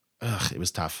 it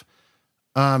was tough.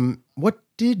 What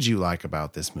did you like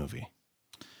about this movie?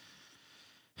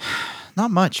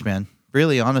 Not much, man.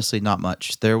 Really, honestly, not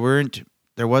much. There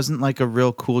wasn't like a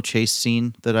real cool chase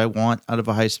scene that I want out of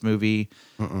a heist movie.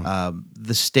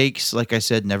 The stakes, like I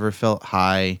said, never felt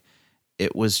high.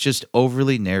 It was just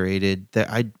overly narrated.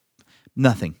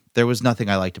 Nothing. There was nothing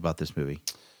I liked about this movie.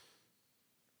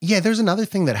 Yeah, there's another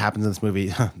thing that happens in this movie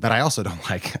that I also don't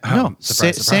like. No,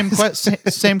 surprise,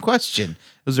 same question.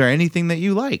 Was there anything that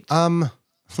you liked? I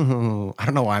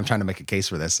don't know why I'm trying to make a case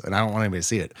for this, and I don't want anybody to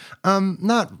see it.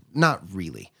 Not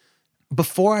really.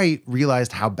 Before I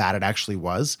realized how bad it actually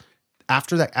was,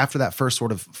 after that first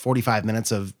sort of 45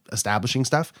 minutes of establishing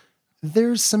stuff,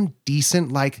 there's some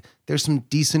decent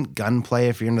gunplay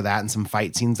if you're into that, and some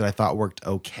fight scenes that I thought worked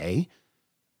okay,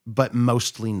 but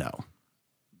mostly no.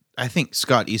 I think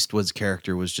Scott Eastwood's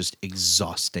character was just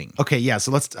exhausting. Okay, yeah,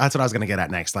 so that's what I was going to get at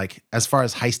next. Like, as far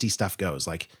as heisty stuff goes,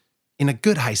 like in a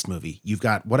good heist movie, you've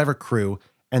got whatever crew,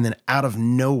 and then out of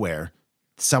nowhere,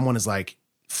 someone is like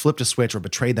flipped a switch or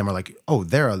betrayed them, or like, oh,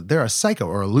 they're a psycho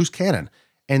or a loose cannon.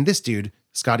 And this dude,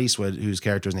 Scott Eastwood, whose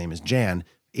character's name is Jan,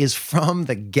 is from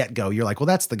the get-go. You're like, well,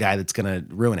 that's the guy that's going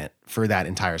to ruin it for that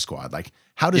entire squad. Like,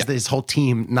 how does this whole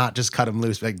team not just cut him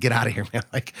loose? Like, get out of here, man.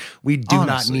 Like, we do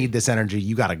not need this energy.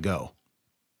 You got to go.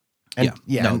 And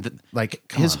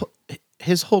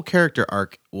his whole character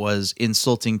arc was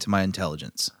insulting to my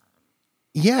intelligence.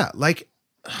 Yeah, like,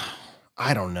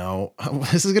 I don't know.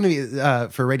 This is going to be,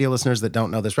 for radio listeners that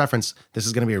don't know this reference, this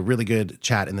is going to be a really good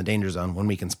chat in the Danger Zone when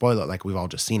we can spoil it like we've all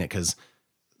just seen it, because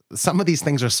some of these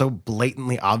things are so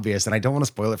blatantly obvious, and I don't want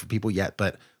to spoil it for people yet,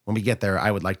 but when we get there,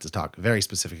 I would like to talk very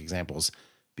specific examples,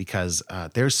 because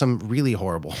there's some really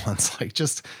horrible ones. Like,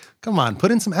 just, come on,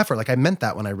 put in some effort. Like, I meant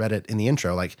that when I read it in the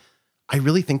intro. Like, I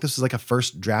really think this is like a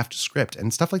first draft script,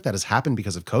 and stuff like that has happened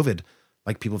because of COVID.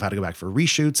 Like, people have had to go back for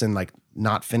reshoots and like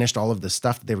not finished all of the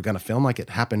stuff that they were going to film. Like, it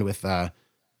happened with,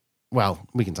 well,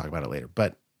 we can talk about it later,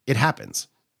 but it happens.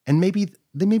 And maybe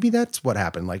that's what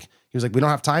happened. Like, he was like, we don't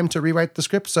have time to rewrite the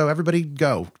script, so everybody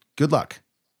go. Good luck.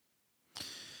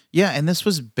 Yeah, and this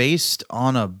was based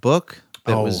on a book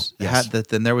that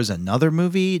then there was another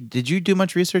movie. Did you do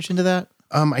much research into that?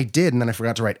 I did, and then I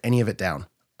forgot to write any of it down.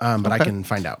 But okay. I can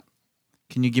find out.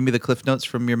 Can you give me the cliff notes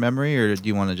from your memory, or do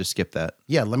you want to just skip that?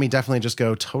 Yeah, let me definitely just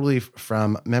go totally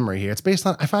from memory here. It's based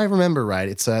on, if I remember right,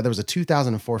 it's there was a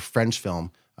 2004 French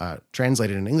film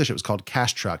translated in English. It was called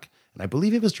Cash Truck, and I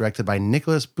believe it was directed by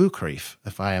Nicolas Boukrif,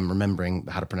 if I am remembering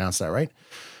how to pronounce that right.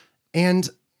 And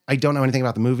I don't know anything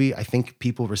about the movie. I think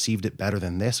people received it better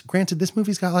than this. Granted, this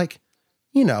movie's got like,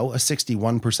 a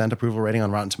 61% approval rating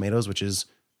on Rotten Tomatoes, which is,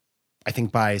 I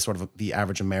think by sort of the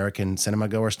average American cinema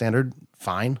goer standard,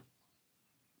 fine.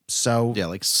 So yeah,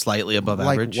 like slightly above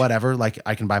like average. Whatever. Like,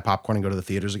 I can buy popcorn and go to the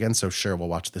theaters again. So sure, we'll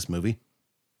watch this movie.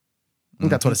 I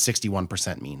think that's what a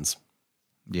 61% means.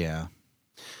 Yeah.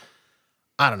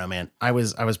 I don't know, man. I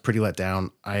was pretty let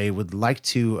down. I would like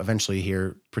to eventually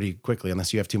hear pretty quickly,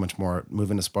 unless you have too much more,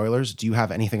 move into spoilers. Do you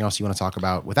have anything else you want to talk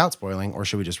about without spoiling, or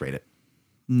should we just rate it?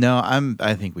 No,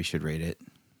 I think we should rate it.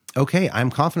 Okay, I'm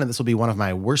confident this will be one of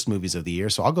my worst movies of the year,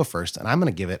 so I'll go first, and I'm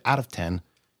going to give it, out of 10,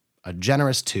 a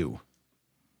generous 2.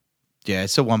 Yeah,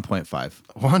 it's a 1.5.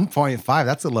 1.5,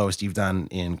 that's the lowest you've done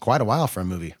in quite a while for a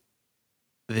movie.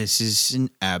 This is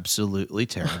an absolutely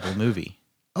terrible movie.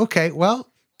 Okay,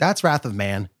 well, that's Wrath of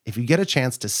Man. If you get a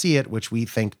chance to see it, which we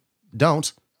think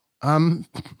don't,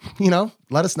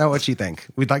 let us know what you think.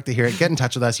 We'd like to hear it. Get in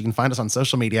touch with us. You can find us on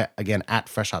social media, again, at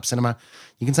Fresh Hop Cinema.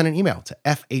 You can send an email to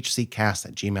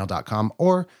fhccast@gmail.com,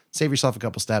 or save yourself a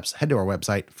couple steps. Head to our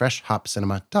website,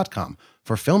 freshhopcinema.com,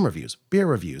 for film reviews, beer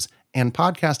reviews, and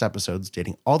podcast episodes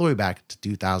dating all the way back to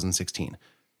 2016.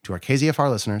 To our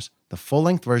KZFR listeners, the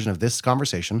full-length version of this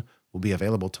conversation will be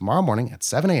available tomorrow morning at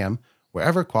 7 a.m.,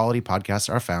 wherever quality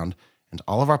podcasts are found, and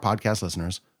all of our podcast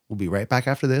listeners will be right back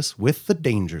after this with The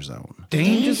Danger Zone.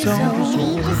 Danger Zone.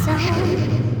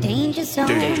 Danger Zone.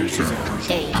 Danger Zone.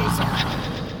 Danger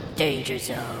Zone. Danger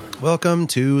Zone. Welcome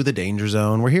to The Danger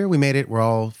Zone. We're here. We made it. We're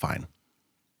all fine.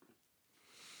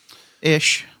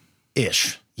 Ish.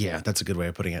 Yeah, that's a good way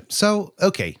of putting it. So,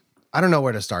 okay. I don't know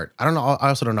where to start. I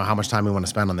also don't know how much time we want to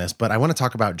spend on this, but I want to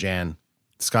talk about Jan,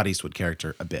 Scott Eastwood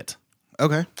character, a bit.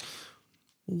 Okay.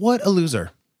 What a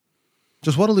loser.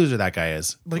 Just what a loser that guy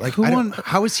is. Like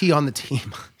how is he on the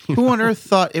team? Who on earth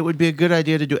thought it would be a good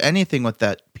idea to do anything with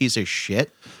that piece of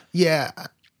shit? Yeah.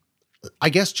 I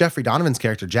guess Jeffrey Donovan's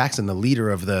character, Jackson, the leader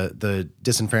of the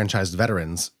disenfranchised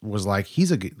veterans, was like,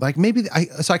 he's a good, like, maybe I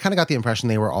kind of got the impression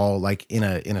they were all like in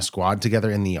a squad together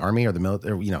in the army or the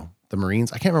military, the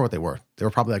Marines. I can't remember what they were. They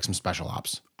were probably like some special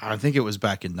ops. I think it was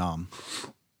back in Nam.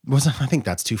 I think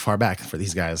that's too far back for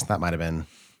these guys. That might have been.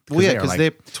 Well, yeah, because they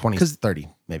 20, 30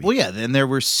 maybe. Well, yeah, then they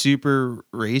were super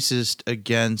racist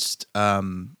against.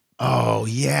 Oh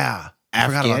yeah, I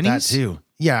forgot about that too.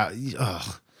 Yeah,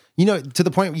 ugh. You know, to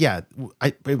the point. Yeah,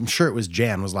 I'm sure it was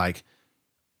Jan was like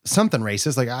something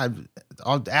racist, like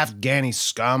all Afghani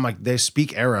scum, like they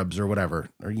speak Arabs or whatever,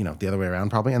 or you know, the other way around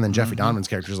probably. And then Jeffrey Donovan's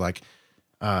character is like,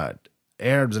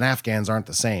 Arabs and Afghans aren't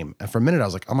the same. And for a minute, I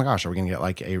was like, oh my gosh, are we going to get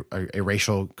like a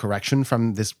racial correction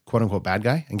from this quote unquote bad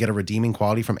guy and get a redeeming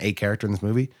quality from a character in this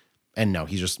movie? And no,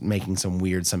 he's just making some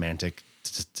weird semantic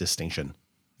distinction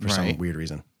for some weird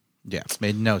reason. Yeah,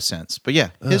 made no sense. But yeah,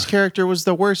 his character was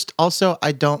the worst. Also,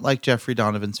 I don't like Jeffrey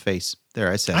Donovan's face.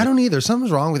 There, I said I don't either.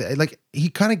 Something's wrong with it. Like, he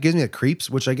kind of gives me the creeps,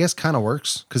 which I guess kind of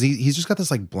works because he's just got this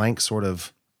like blank sort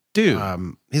of dude.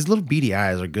 His little beady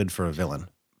eyes are good for a villain.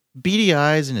 Beady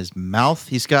eyes in his mouth.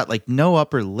 He's got like no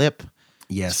upper lip.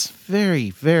 Yes, it's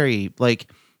very, very like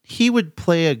he would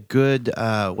play a good.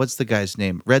 What's the guy's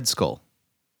name? Red Skull.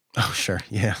 Oh sure,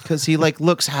 yeah. Because he like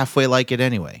looks halfway like it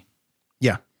anyway.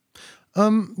 Yeah.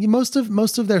 Most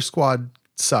of their squad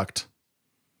sucked.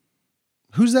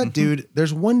 Who's that dude?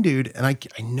 There's one dude, and I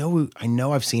know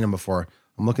I've seen him before.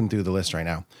 I'm looking through the list right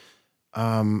now.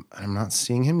 I'm not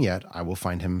seeing him yet. I will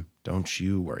find him. Don't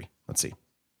you worry. Let's see.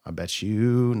 I bet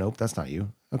you. Nope, that's not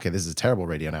you. Okay, this is a terrible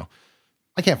radio now.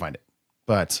 I can't find it,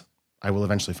 but I will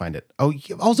eventually find it. Oh,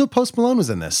 also Post Malone was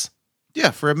in this.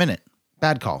 Yeah, for a minute.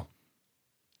 Bad call.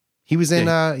 He was in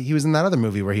that other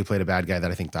movie where he played a bad guy that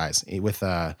I think dies with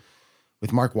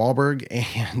Mark Wahlberg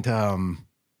and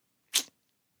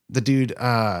the dude.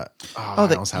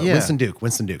 Winston Duke.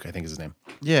 Winston Duke, I think is his name.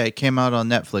 Yeah, it came out on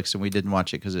Netflix and we didn't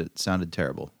watch it because it sounded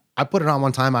terrible. I put it on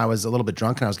one time. I was a little bit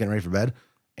drunk and I was getting ready for bed.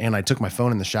 And I took my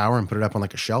phone in the shower and put it up on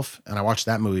like a shelf. And I watched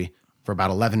that movie for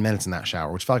about 11 minutes in that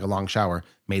shower, which felt like a long shower,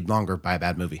 made longer by a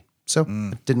bad movie. So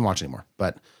I didn't watch anymore.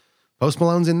 But Post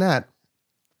Malone's in that.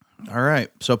 All right.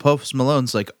 So Post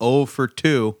Malone's like 0 for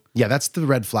 2. Yeah, that's the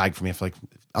red flag for me. If like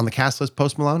on the cast list,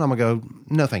 Post Malone, I'm going to go,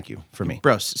 no, thank you for me.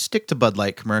 Bro, stick to Bud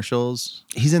Light commercials.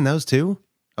 He's in those too?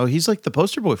 Oh, he's like the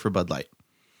poster boy for Bud Light.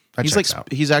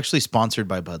 He's actually sponsored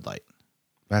by Bud Light.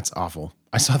 That's awful.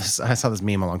 I saw this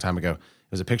meme a long time ago.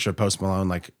 It was a picture of Post Malone,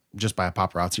 like just by a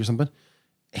paparazzi or something.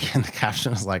 And the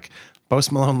caption was like,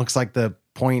 Post Malone looks like the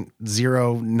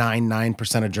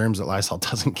 0.099% of germs that Lysol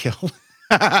doesn't kill.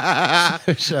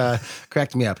 Which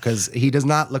cracked me up because he does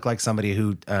not look like somebody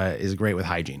who is great with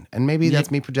hygiene. And maybe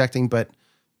that's me projecting, but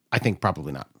I think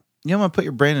probably not. You know, I'm going to put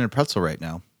your brain in a pretzel right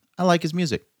now. I like his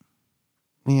music.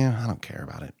 Yeah, I don't care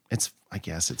about it. I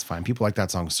guess it's fine. People like that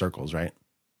song Circles, right?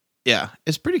 Yeah,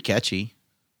 it's pretty catchy.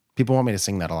 People want me to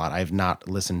sing that a lot. I have not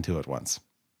listened to it once.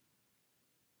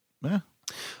 Yeah.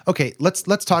 Okay, let's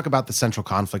talk about the central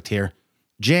conflict here.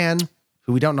 Jan,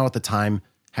 who we don't know at the time,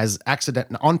 has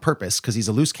on purpose, because he's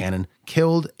a loose cannon,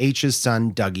 killed H's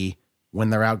son, Dougie, when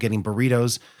they're out getting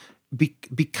burritos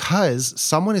because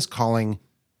someone is calling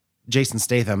Jason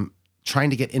Statham trying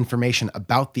to get information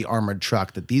about the armored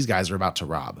truck that these guys are about to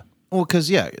rob. Well, because,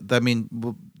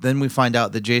 then we find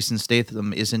out that Jason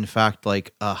Statham is, in fact,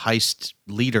 like a heist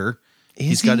leader.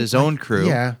 He's got his own crew.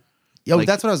 Yeah.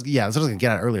 That's what I was going to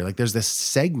get at earlier. Like, there's this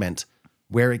segment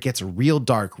where it gets real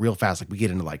dark real fast. Like, we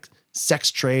get into, like,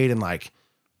 sex trade and, like,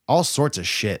 all sorts of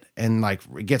shit. And, like,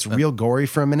 it gets real gory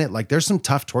for a minute. Like, there's some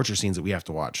tough torture scenes that we have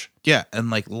to watch. Yeah, and,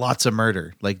 like, lots of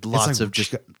murder. Like, lots of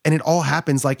just... And it all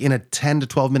happens, like, in a 10 to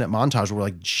 12-minute montage where we're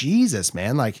like, Jesus,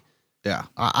 man, like... Yeah.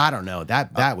 I don't know.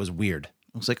 That was weird.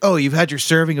 It's like, oh, you've had your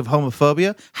serving of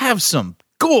homophobia? Have some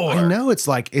gore. I know. It's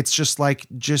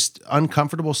just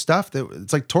uncomfortable stuff.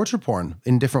 It's like torture porn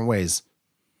in different ways.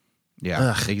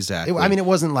 Yeah, exactly. It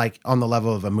wasn't like on the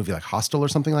level of a movie like Hostel or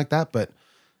something like that, but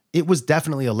it was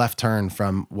definitely a left turn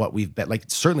from what we've been, like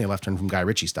certainly a left turn from Guy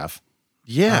Ritchie stuff.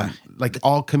 Yeah. Like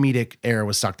all comedic air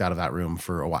was sucked out of that room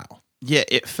for a while. Yeah,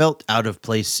 it felt out of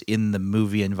place in the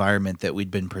movie environment that we'd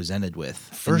been presented with.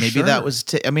 For maybe sure. that was,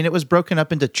 it was broken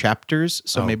up into chapters,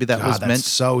 so maybe that was meant.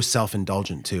 So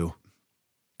self-indulgent too.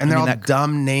 And they're all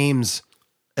dumb names.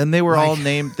 And they were all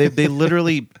named, they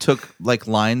literally took like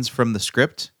lines from the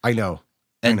script. I know.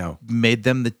 Made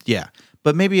them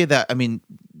But maybe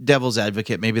devil's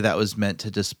advocate, maybe that was meant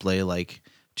to display like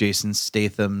Jason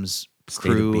Statham's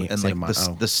crew and like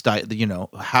the style,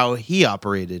 how he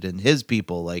operated and his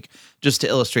people, like just to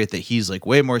illustrate that he's like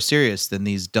way more serious than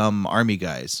these dumb army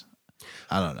guys.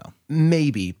 I don't know.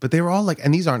 Maybe, but they were all like,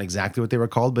 and these aren't exactly what they were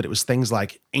called, but it was things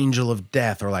like Angel of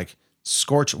Death or like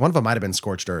Scorch. One of them might have been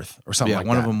Scorched Earth or something like that.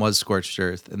 One of them was Scorched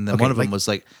Earth. And then one of them was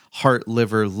like heart,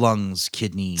 liver, lungs,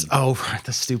 kidney. Oh, right.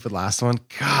 The stupid last one.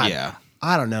 God. Yeah.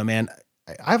 I don't know, man.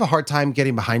 I have a hard time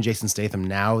getting behind Jason Statham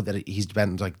now that he's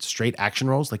been like straight action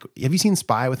roles. Like, have you seen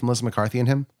Spy with Melissa McCarthy and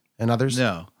him and others?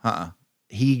 No.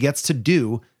 He gets to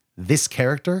do this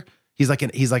character. He's like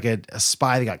a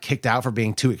spy that got kicked out for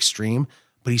being too extreme,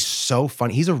 but he's so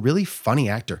funny. He's a really funny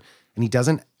actor, and he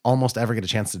doesn't almost ever get a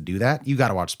chance to do that. You got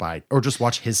to watch Spy or just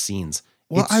watch his scenes.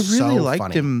 Well, It's I really so liked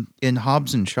funny. him in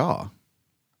Hobbs and Shaw.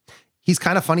 He's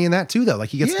kind of funny in that too, though. Like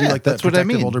he gets to do Yeah, like the that's what I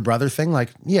protective mean. older brother thing. Like,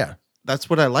 yeah, That's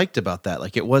what I liked about that.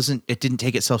 Like it didn't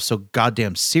take itself so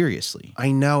goddamn seriously.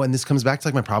 I know. And this comes back to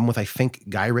like my problem with, I think,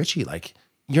 Guy Ritchie. Like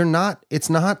you're not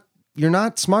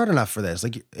smart enough for this.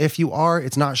 Like if you are,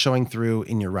 it's not showing through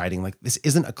in your writing. Like this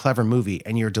isn't a clever movie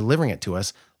and you're delivering it to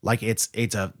us like it's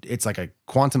like a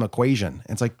quantum equation.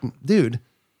 It's like, dude,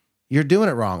 you're doing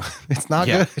it wrong. It's not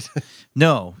Yeah. good.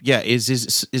 No, yeah, is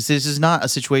this is not a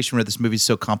situation where this movie's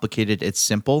so complicated it's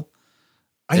simple.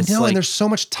 I It's know, like- and there's so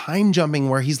much time jumping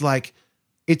where he's like,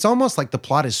 it's almost like the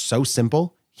plot is so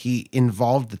simple. He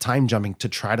involved the time jumping to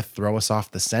try to throw us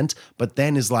off the scent, but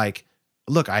then is like,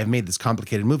 look, I've made this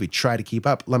complicated movie. Try to keep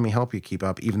up. Let me help you keep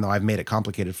up, even though I've made it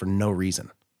complicated for no reason.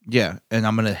 Yeah, and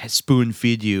I'm gonna spoon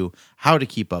feed you how to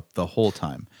keep up the whole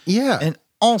time. Yeah. And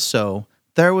also,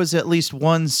 there was at least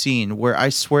one scene where I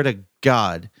swear to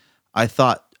God, I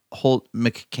thought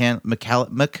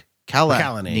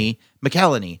McCallany. Yeah,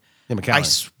 McCallany. I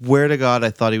swear to God, I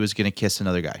thought he was gonna kiss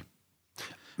another guy.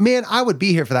 Man, I would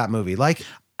be here for that movie. Like,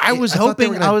 I was thought they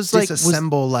were hoping. gonna I was like,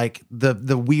 disassemble like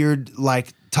the weird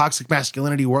like toxic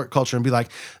masculinity work culture and be like,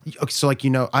 okay, so like,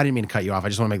 I didn't mean to cut you off. I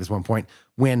just want to make this one point.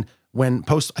 When I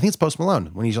think it's Post Malone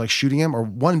when he's like shooting him, or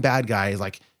one bad guy is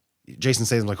like, Jason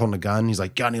Statham's like holding a gun. He's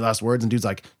like, got any last words? And dude's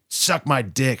like, suck my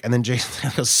dick. And then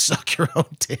Jason goes, suck your own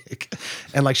dick.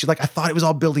 And like, she's like, I thought it was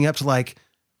all building up to like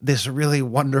this really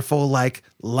wonderful like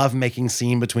lovemaking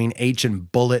scene between H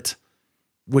and Bullet,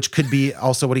 which could be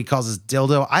also what he calls his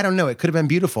dildo. I don't know. It could have been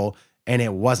beautiful, and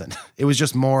it wasn't. It was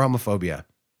just more homophobia.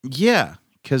 yeah,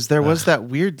 because there was that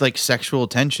weird like sexual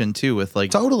tension too, with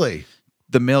like Totally.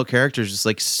 the male characters just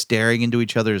like staring into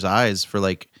each other's eyes for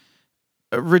like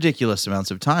ridiculous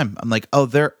amounts of time. I'm like, oh,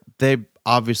 they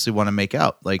obviously want to make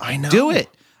out. Like, I know. do it.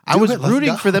 I Do was it, let's rooting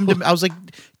go. for them to. I was like,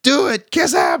 do it,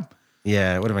 kiss him.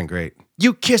 Yeah, it would have been great.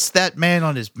 You kissed that man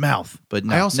on his mouth, but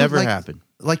no, I also never liked- happened.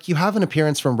 Like you have an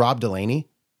appearance from Rob Delaney,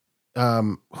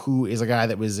 who is a guy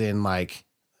that was in like,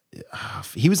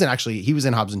 he was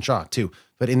in Hobbs and Shaw too.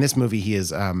 But in this movie, he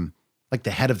is like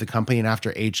the head of the company. And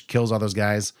after H kills all those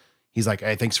guys, he's like,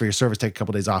 hey, thanks for your service. Take a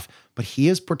couple days off. But he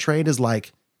is portrayed as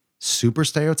like super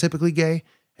stereotypically gay.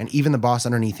 And even the boss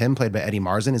underneath him, played by Eddie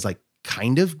Marsan, is like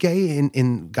kind of gay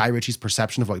in Guy Ritchie's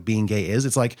perception of what being gay is.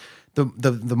 It's like the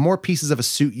more pieces of a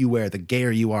suit you wear, the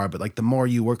gayer you are. But like the more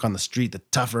you work on the street, the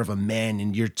tougher of a man,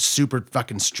 and you're super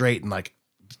fucking straight. And like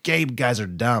gay guys are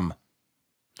dumb.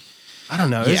 I don't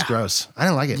know. It's Yeah. gross. I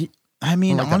don't like it. I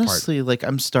mean, I like that part. honestly, like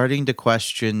I'm starting to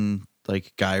question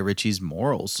like Guy Ritchie's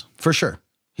morals. For sure.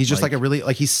 He's just like Like- a really,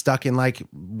 like he's stuck in like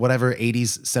whatever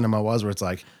 80s cinema was, where it's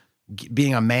like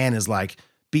being a man is like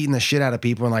beating the shit out of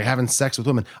people and like having sex with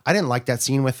women. I didn't like that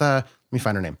scene with, let me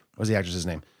find her name. What was the actress's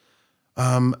name?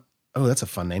 Oh, that's a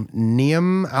fun name.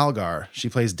 Neam Algar. She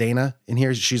plays Dana in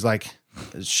here. She's like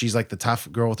the tough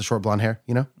girl with the short blonde hair,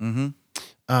 you know? Mm-hmm.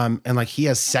 And like he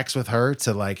has sex with her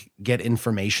to like get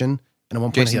information. And at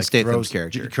one point Jason he like Statham's throws,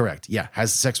 character. correct. Yeah.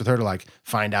 Has sex with her to like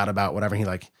find out about whatever. And he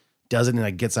like does it and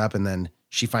like gets up, and then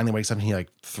she finally wakes up and he like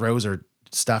throws her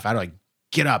stuff out, like,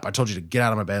 get up. I told you to get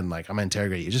out of my bed and like, I'm gonna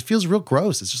interrogate you. It just feels real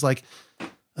gross. It's just like,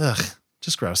 ugh,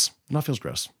 just gross. It all feels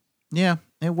gross. Yeah,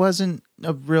 it wasn't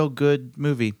a real good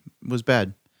movie. It was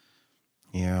bad.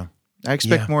 Yeah. I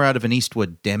expect Yeah. more out of an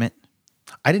Eastwood, damn it.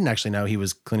 I didn't actually know he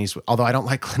was Clint Eastwood, although I don't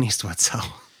like Clint Eastwood, so.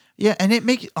 Yeah, and it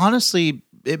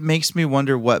makes me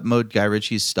wonder what mode Guy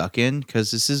Ritchie's stuck in,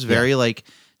 because this is very like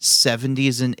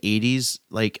 70s and 80s.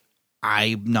 Like,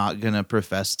 I'm not gonna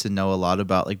profess to know a lot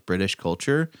about like British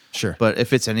culture. Sure. But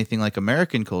if it's anything like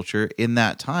American culture, in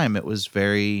that time it was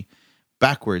very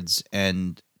backwards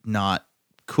and not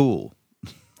cool.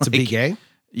 To be Like, gay?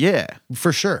 Yeah.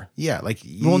 For sure. Yeah. Like,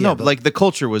 Well, yeah, no, but like the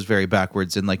culture was very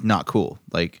backwards and like not cool.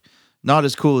 Like not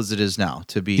as cool as it is now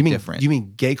to be different. You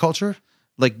mean gay culture?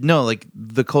 Like, no, like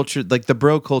the culture, like the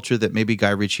bro culture that maybe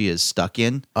Guy Ritchie is stuck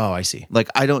in. Oh, I see. Like,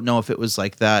 I don't know if it was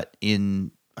like that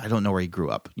I don't know where he grew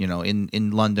up,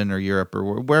 in London or Europe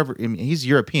or wherever. I mean, he's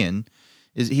European.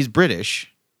 He's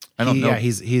British. I don't know. Yeah,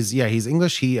 he's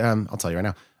English. He, I'll tell you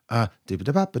right now.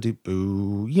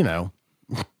 Doop-a-da-ba-ba-doop-boo,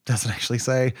 doesn't actually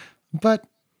say, but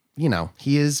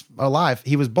he is alive.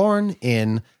 He was born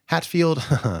in Hatfield,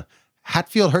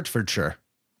 Hertfordshire.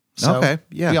 So Okay,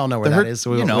 yeah. we all know where The that Hert- is,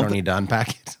 so we you don't know, need to unpack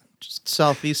it. Just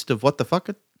southeast of what the fuck?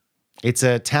 It's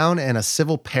a town and a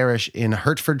civil parish in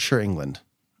Hertfordshire, England.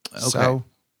 Okay.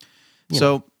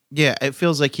 So yeah, it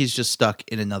feels like he's just stuck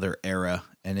in another era,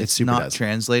 and it's super not does.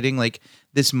 translating. Like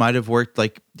this might have worked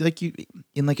like you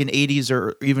in like an 80s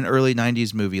or even early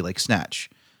 90s movie like Snatch.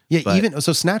 Yeah, But-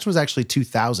 so Snatch was actually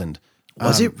 2000.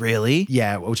 Was it really?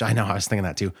 Yeah, which I know, I was thinking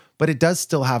that too. But it does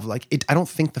still have like it. I don't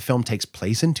think the film takes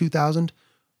place in 2000,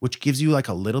 which gives you like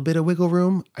a little bit of wiggle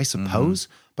room, I suppose.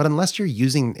 But unless you're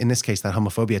using, in this case, that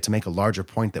homophobia to make a larger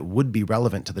point that would be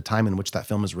relevant to the time in which that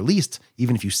film is released,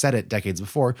 even if you said it decades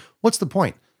before, what's the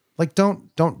point? Like, don't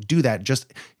do that.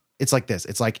 Just, it's like this.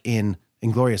 It's like in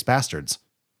Inglourious Bastards.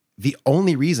 The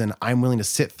only reason I'm willing to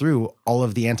sit through all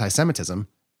of the anti-Semitism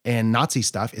and Nazi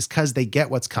stuff is because they get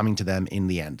what's coming to them in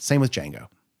the end. Same with Django.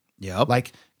 Yep.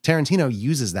 Like Tarantino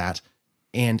uses that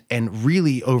and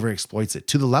really overexploits it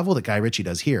to the level that Guy Ritchie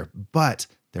does here. But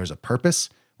there's a purpose.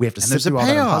 We have to sit there's a through all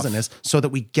that payoff. unpleasantness so that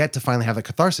we get to finally have the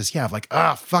catharsis. Yeah, of like,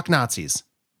 fuck Nazis.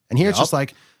 And here it's Yep. just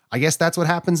like, I guess that's what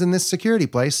happens in this security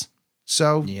place.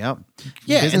 So Yep.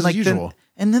 business and like as usual.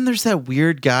 and then there's that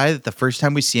weird guy that the first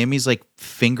time we see him, he's like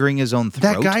fingering his own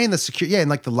throat. that guy in the security, and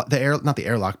like the air, not the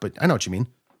airlock, but I know what you mean.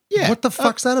 Yeah. What the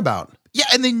fuck's that about? Yeah,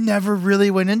 and they never really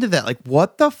went into that. Like,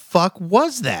 what the fuck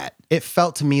was that? It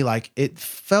felt to me like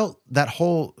that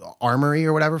whole armory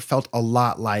or whatever felt a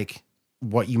lot like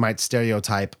what you might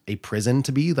stereotype a prison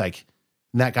to be. Like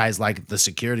that guy's like the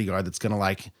security guard that's going to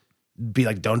like be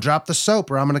like, don't drop the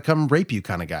soap or I'm going to come rape you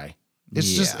kind of guy.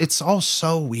 It's just, it's all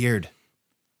so weird.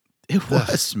 It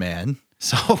was, man.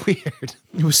 So weird.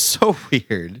 It was so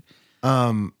weird.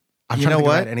 I'm You trying know to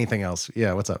what? anything else.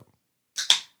 Yeah. What's up?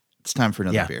 It's time for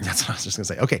another Yeah, beer. that's what I was just going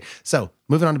to say. Okay, so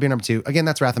moving on to beer number 2. Again,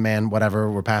 that's Wrath of Man,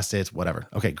 whatever. We're past it, whatever.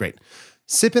 Okay, great.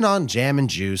 Sipping on jam and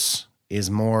juice is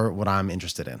more what I'm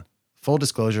interested in. Full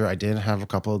disclosure, I did have a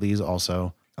couple of these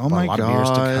also. Oh Bought my a lot of beers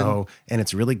to God. go, and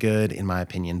it's really good in my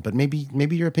opinion, but maybe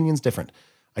your opinion's different.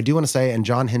 I do want to say, and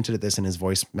John hinted at this in his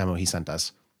voice memo he sent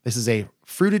us, this is a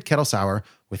fruited kettle sour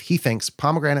with, he thinks,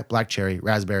 pomegranate, black cherry,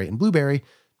 raspberry, and blueberry.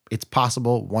 It's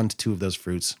possible 1 to 2 of those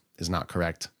fruits is not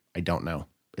correct. I don't know.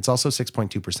 It's also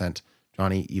 6.2%.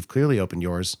 Johnny, you've clearly opened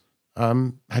yours.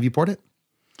 Have you poured it?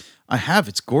 I have.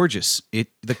 It's gorgeous.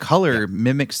 The color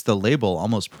mimics the label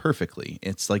almost perfectly.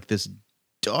 It's like this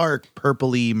dark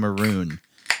purpley maroon.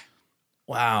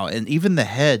 Wow. And even the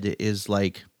head is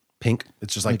like Pink.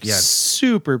 It's just like, yeah.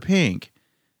 super pink,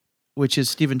 which is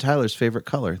Steven Tyler's favorite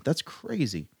color. That's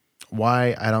crazy.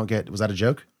 Why I don't get, was that a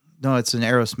joke? No, it's an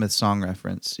Aerosmith song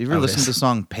reference. You ever Oh, it listened is. to the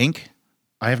song Pink?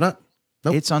 I have not.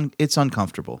 Nope. It's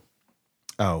uncomfortable.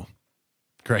 Oh,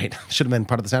 great. Should have been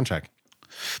part of the soundtrack.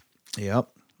 Yep.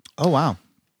 Oh, wow.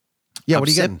 Yeah, what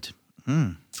are you getting?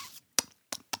 getting?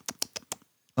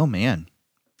 Oh, man.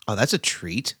 Oh, that's a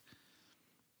treat.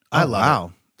 I Oh, love wow.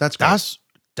 it. That's great.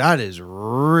 That is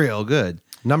real good.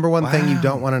 Number one thing you Wow.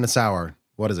 don't want in a sour.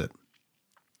 What is it?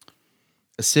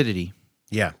 Acidity.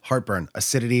 Yeah, heartburn,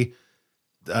 acidity,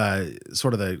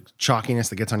 sort of the chalkiness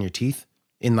that gets on your teeth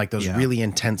in like those Yeah. really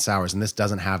intense sours. And this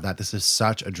doesn't have that. This is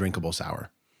such a drinkable sour.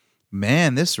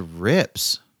 Man, this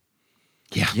rips.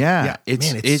 Yeah. Yeah,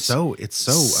 It's so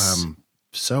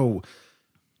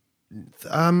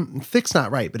thick's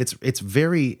not right, but it's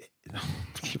very, I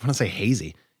want to say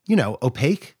hazy,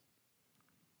 opaque.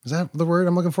 Is that the word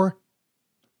I'm looking for?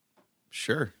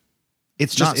 Sure.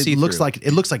 It's Not just, it looks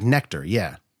see-through. like nectar.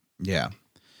 Yeah. Yeah.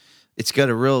 It's got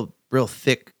a real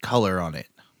thick color on it.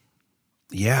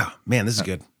 Yeah, man, this is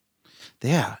good.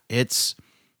 Yeah. It's,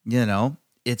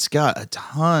 it's got a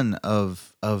ton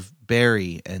of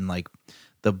berry and like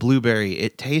the blueberry.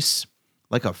 It tastes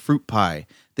like a fruit pie.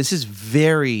 This is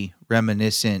very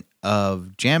reminiscent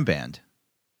of Jam Band.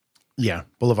 Yeah.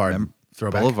 Boulevard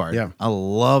throwback. Boulevard. Yeah. I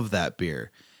love that beer.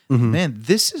 Mm-hmm. Man,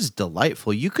 this is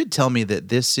delightful. You could tell me that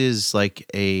this is like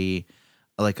a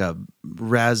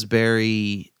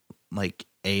raspberry like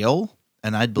ale,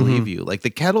 and I'd believe you. Like the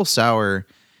kettle sour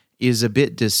is a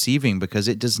bit deceiving because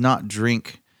it does not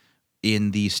drink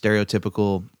in the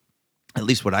stereotypical, at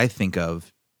least what I think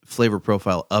of, flavor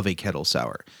profile of a kettle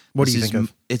sour. What do This you is- think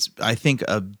of? It's I think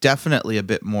definitely a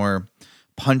bit more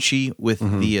punchy with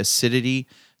the acidity.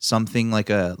 Something like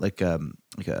a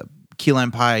key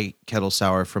lime pie kettle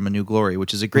sour from A New Glory,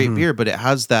 which is a great beer, but it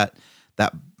has that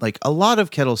like a lot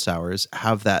of kettle sours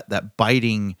have that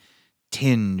biting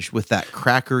tinge with that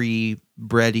crackery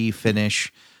bready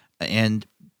finish, and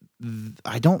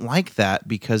I don't like that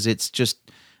because it's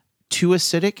just too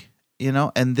acidic,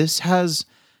 and this has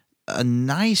a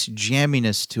nice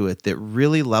jamminess to it that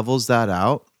really levels that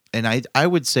out, and I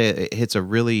would say it hits a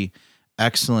really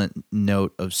excellent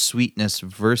note of sweetness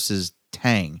versus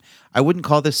tang. I wouldn't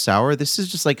call this sour. This is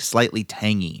just like slightly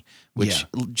tangy, which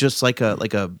just like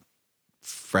a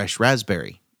fresh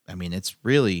raspberry. I mean, it's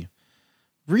really,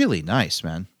 really nice,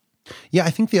 man. Yeah, I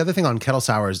think the other thing on kettle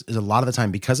sours is a lot of the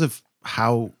time, because of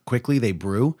how quickly they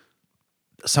brew,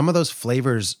 some of those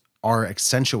flavors are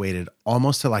accentuated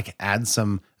almost to like add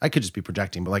some, I could just be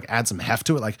projecting, but like add some heft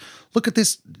to it. Like, look at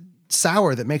this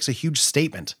sour that makes a huge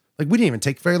statement. Like, we didn't even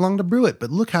take very long to brew it,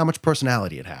 but look how much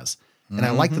personality it has. And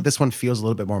I like that this one feels a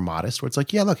little bit more modest, where it's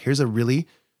like, yeah, look, here's a really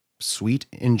sweet,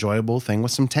 enjoyable thing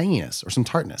with some tanginess or some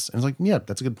tartness. And it's like, yeah,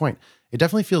 that's a good point. It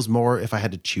definitely feels more, if I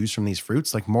had to choose from these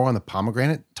fruits, like more on the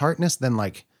pomegranate tartness than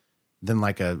like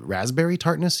a raspberry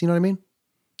tartness. You know what I mean?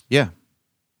 Yeah.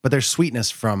 But there's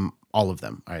sweetness from all of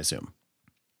them, I assume.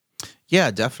 Yeah,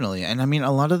 definitely. And I mean,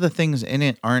 a lot of the things in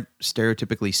it aren't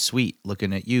stereotypically sweet,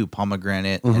 looking at you,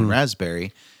 pomegranate and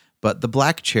raspberry. But the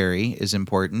black cherry is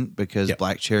important because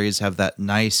black cherries have that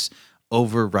nice,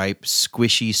 overripe,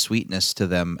 squishy sweetness to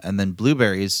them. And then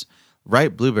blueberries,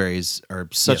 ripe blueberries are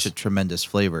such a tremendous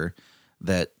flavor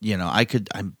that, you know,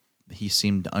 he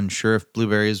seemed unsure if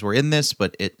blueberries were in this,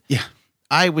 but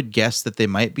I would guess that they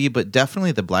might be, but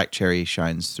definitely the black cherry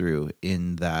shines through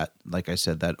in that, like I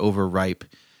said, that overripe,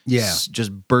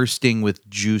 just bursting with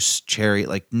juice cherry,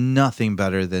 like nothing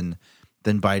better than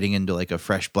biting into like a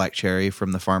fresh black cherry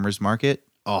from the farmer's market.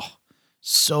 Oh,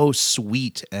 so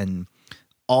sweet, and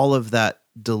all of that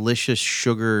delicious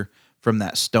sugar from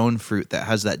that stone fruit that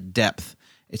has that depth.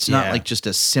 It's not like just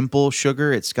a simple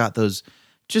sugar. It's got those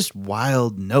just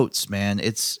wild notes, man.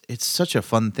 It's such a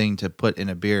fun thing to put in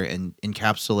a beer and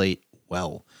encapsulate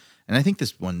well. And I think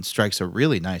this one strikes a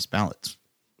really nice balance.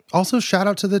 Also, shout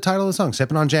out to the title of the song,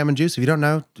 Sipping on Jam and Juice. If you don't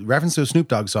know, reference to a Snoop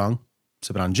Dogg song,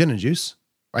 Sipping on Gin and Juice.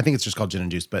 I think it's just called Gin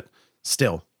and Juice, but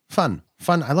still fun.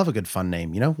 I love a good fun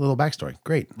name, you know, a little backstory.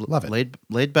 Great. Love it.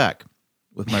 Laid back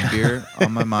with my beer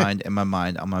on my mind and my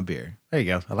mind on my beer. There you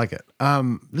go. I like it.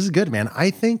 This is good, man.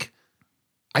 I think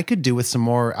I could do with some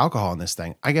more alcohol in this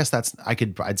thing. I guess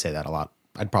I'd say that a lot.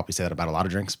 I'd probably say that about a lot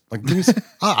of drinks. Like,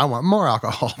 I want more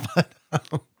alcohol, but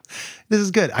this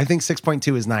is good. I think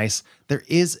 6.2 is nice.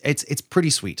 It's pretty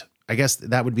sweet. I guess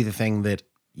that would be the thing that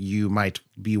you might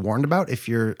be warned about if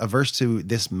you're averse to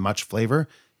this much flavor.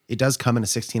 It does come in a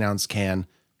 16-ounce can.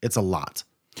 It's a lot.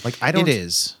 Like, it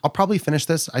is. I'll probably finish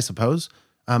this, I suppose.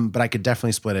 But I could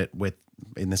definitely split it with,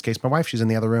 in this case, my wife. She's in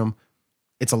the other room.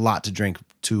 It's a lot to drink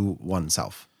to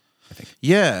oneself, I think.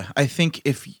 Yeah, I think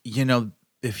if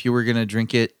you were going to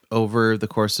drink it over the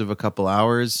course of a couple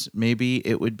hours, maybe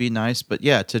it would be nice. But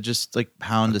yeah, to just like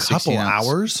pound a 16 ounce.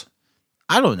 Couple hours?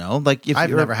 I don't know. Like, if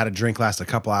I've never had a drink last a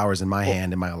couple hours in my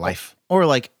hand in my life. Or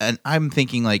like, and I'm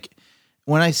thinking like,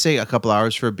 when I say a couple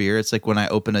hours for a beer, it's like when I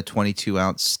open a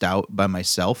 22-ounce stout by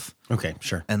myself. Okay,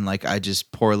 sure. And like, I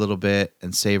just pour a little bit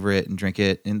and savor it and drink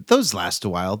it. And those last a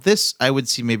while. This I would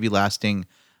see maybe lasting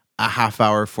a half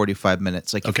hour, 45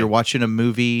 minutes. Like, if you're watching a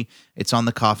movie, it's on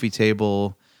the coffee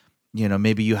table, you know,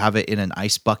 maybe you have it in an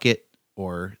ice bucket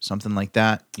or something like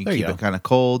that. You keep it kind of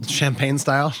cold. Champagne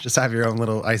style. Just have your own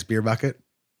little ice beer bucket.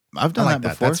 I've done that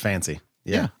before. That's fancy.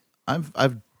 Yeah. I've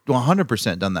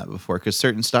 100% done that before, because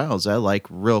certain styles I like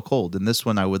real cold, and this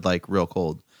one I would like real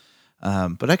cold.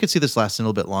 But I could see this lasting a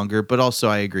little bit longer. But also,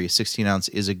 I agree, 16 ounce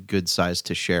is a good size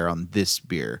to share on this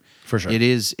beer. For sure. It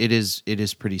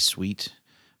is pretty sweet,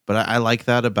 but I like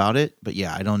that about it. But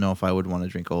yeah, I don't know if I would want to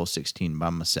drink a whole 16 by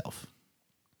myself.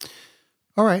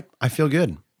 All right, I feel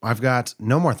good. I've got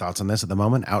no more thoughts on this at the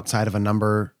moment, outside of a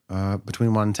number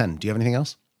between 1 and 10. Do you have anything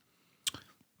else?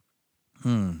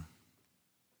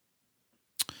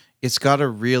 It's got a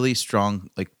really strong,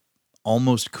 like,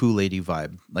 almost Kool-Aid-y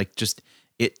vibe. Like, just,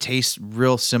 it tastes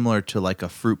real similar to like a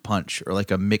fruit punch or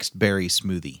like a mixed berry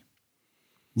smoothie.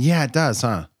 Yeah, it does,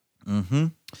 huh? Mm-hmm.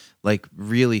 Like,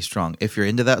 really strong. If you're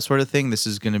into that sort of thing, this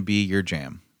is going to be your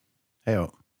jam.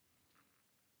 Hey-o.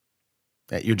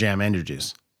 Your jam and your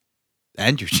juice.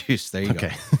 And your juice. There you go.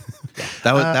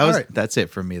 Okay. That's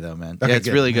it for me though, man. Okay, yeah, it's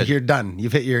really good. You're done.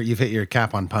 You've hit your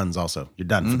cap on puns also. You're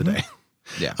done for the day.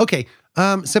 Yeah. Okay.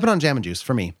 Sipping on jam and juice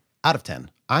for me, out of 10.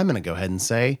 I'm going to go ahead and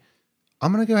say,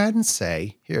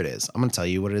 here it is. I'm going to tell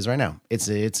you what it is right now. It's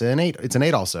an 8. It's an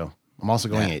 8 also. I'm also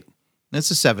going 8.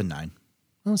 It's a 7.9.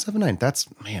 Oh, 7.9. That's,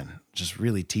 man, just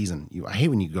really teasing you. I hate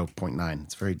when you go 0.9.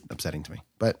 It's very upsetting to me.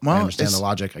 But I understand the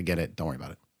logic. I get it. Don't worry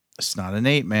about it. It's not an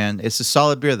 8, man. It's a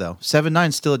solid beer though. 7.9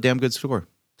 is still a damn good score.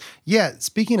 Yeah.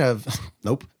 Speaking of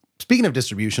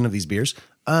distribution of these beers,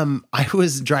 I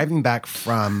was driving back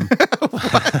from,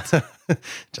 I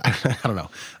don't know.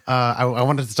 I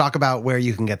wanted to talk about where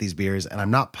you can get these beers, and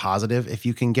I'm not positive if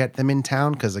you can get them in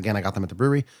town, because again, I got them at the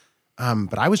brewery.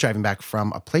 But I was driving back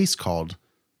from a place called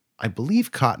I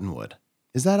believe Cottonwood.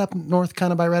 Is that up north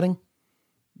kind of by Reading?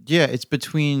 Yeah, it's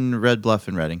between Red Bluff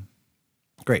and Reading.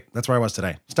 Great. That's where I was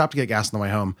today. Stopped to get gas on the way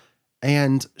home.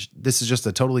 And this is just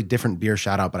a totally different beer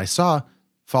shout out, but I saw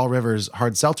Fall River's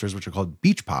hard seltzers, which are called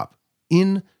Beach Pop,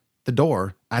 in the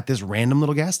door at this random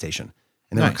little gas station.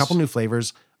 And there were a couple new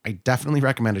flavors. I definitely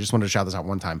recommend. I just wanted to shout this out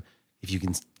one time. If you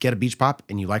can get a Beach Pop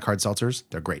and you like hard seltzers,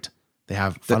 they're great. They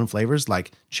have fun flavors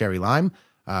like cherry lime,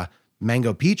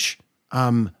 mango peach,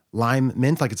 lime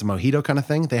mint, like it's a mojito kind of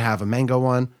thing. They have a mango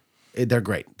one. They're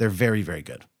great. They're very, very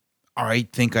good. I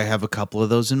think I have a couple of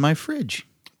those in my fridge.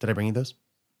 Did I bring you those?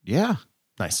 Yeah.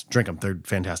 Nice. Drink them. They're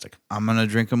fantastic. I'm going to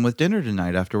drink them with dinner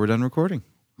tonight after we're done recording.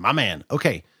 My man.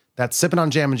 Okay. That's Sipping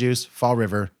on Jam and Juice, Fall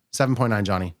River, 7.9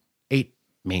 Johnny, 8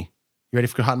 me. You ready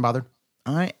for Hot and Bothered?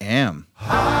 I am.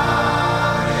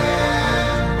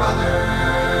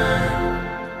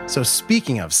 So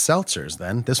speaking of seltzers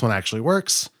then, this one actually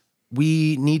works.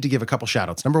 We need to give a couple shout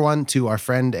outs. Number one, to our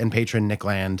friend and patron, Nick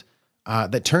Land,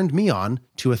 that turned me on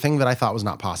to a thing that I thought was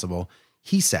not possible.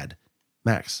 He said,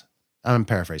 Max, I'm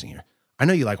paraphrasing here. I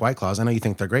know you like White Claws. I know you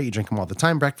think they're great. You drink them all the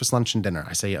time, breakfast, lunch, and dinner.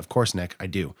 I say, yeah, of course, Nick, I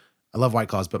do. I love White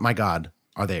Claws, but my God,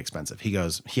 are they expensive? He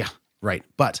goes, yeah, right.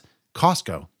 But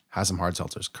Costco has some hard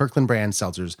seltzers. Kirkland brand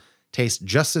seltzers taste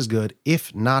just as good,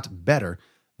 if not better,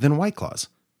 than White Claws.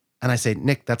 And I say,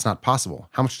 Nick, that's not possible.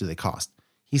 How much do they cost?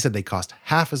 He said they cost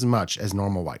half as much as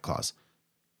normal White Claws.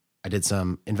 I did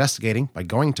some investigating by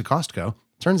going to Costco.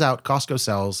 Turns out Costco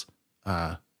sells,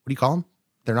 what do you call them?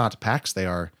 They're not packs. They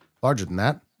are larger than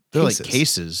that. They're like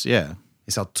cases, yeah.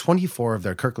 They sell 24 of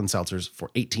their Kirkland seltzers for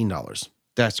 $18.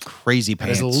 That's crazy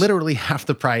pants. That is literally half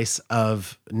the price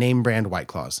of name brand White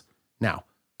Claws. Now,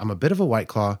 I'm a bit of a White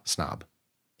Claw snob,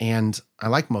 and I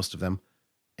like most of them.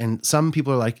 And some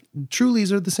people are like,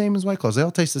 Trulies are the same as White Claws. They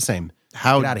all taste the same.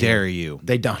 How dare you?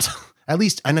 They don't. At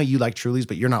least I know you like Trulies,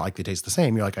 but you're not like they taste the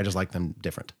same. You're like, I just like them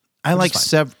different. I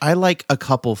like a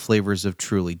couple flavors of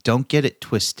Truly. Don't get it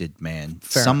twisted, man.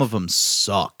 Some of them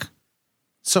suck.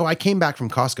 So I came back from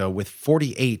Costco with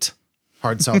 48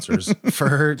 hard seltzers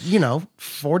for,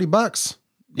 $40,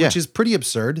 which is pretty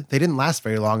absurd. They didn't last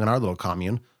very long in our little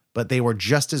commune, but they were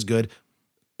just as good.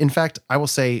 In fact, I will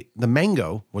say the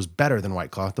mango was better than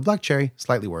White Claw. The black cherry,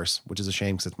 slightly worse, which is a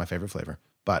shame because it's my favorite flavor,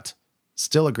 but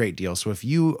still a great deal. So if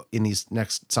you, in these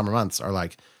next summer months, are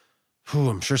like,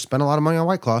 I'm sure spend a lot of money on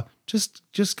White Claw, just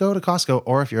go to Costco.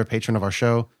 Or if you're a patron of our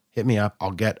show, hit me up. I'll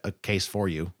get a case for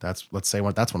you. That's one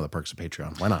of the perks of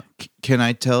Patreon. Why not? Can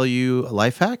I tell you a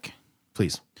life hack?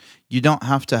 Please. You don't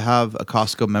have to have a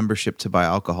Costco membership to buy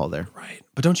alcohol there. Right.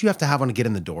 But don't you have to have one to get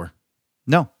in the door?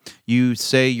 No. You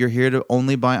say you're here to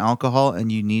only buy alcohol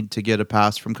and you need to get a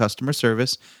pass from customer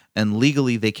service. And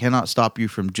legally, they cannot stop you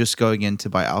from just going in to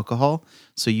buy alcohol.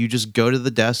 So you just go to the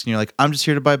desk and you're like, I'm just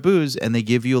here to buy booze. And they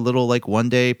give you a little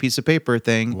one-day piece of paper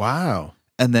thing. Wow.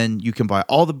 And then you can buy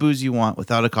all the booze you want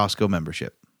without a Costco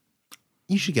membership.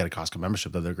 You should get a Costco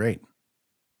membership, though. They're great.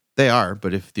 They are,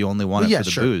 but if you only want it for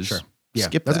the booze, yeah,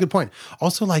 skip that's that. a good point.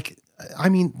 Also, the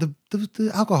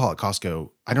alcohol at Costco,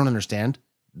 I don't understand.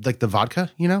 Like the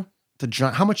vodka,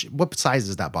 what size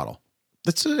is that bottle?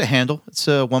 It's a handle. It's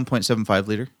a 1.75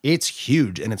 liter. It's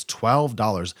huge, and it's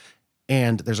 $12.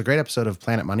 And there's a great episode of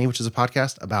Planet Money, which is a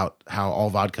podcast about how all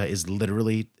vodka has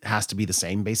to be the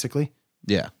same, basically.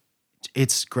 Yeah.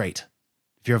 It's great.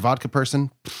 If you're a vodka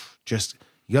person, you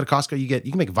go to Costco, you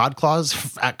can make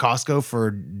vodkas at Costco for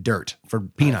dirt, for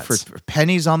peanuts. For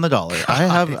pennies on the dollar.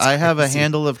 I have a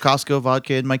handle of Costco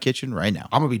vodka in my kitchen right now.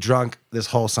 I'm going to be drunk this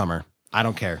whole summer. I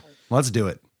don't care. Let's do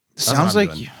it. Sounds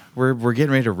like we're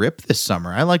getting ready to rip this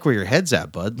summer. I like where your head's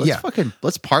at, bud.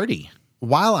 Let's party.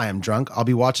 While I am drunk, I'll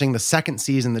be watching the second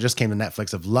season that just came to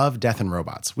Netflix of Love, Death, and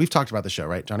Robots. We've talked about the show,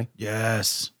 right, Johnny?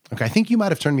 Yes. Okay, I think you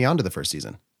might have turned me on to the first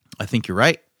season. I think you're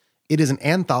right. It is an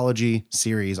anthology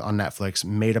series on Netflix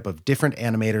made up of different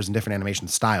animators and different animation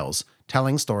styles,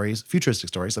 telling stories, futuristic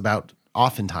stories about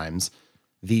oftentimes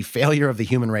the failure of the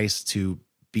human race to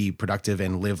be productive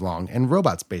and live long, and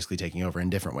robots basically taking over in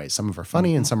different ways. Some of them are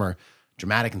funny and some are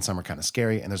dramatic and some are kind of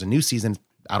scary. And there's a new season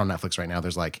out on Netflix right now.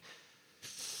 There's I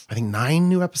think 9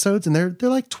 new episodes, and they're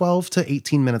 12 to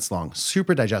 18 minutes long,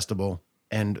 super digestible.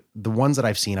 And the ones that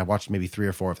I've seen, I've watched maybe 3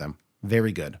 or 4 of them.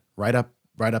 Very good. Right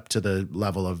up to the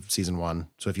level of season 1.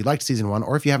 So if you liked season 1,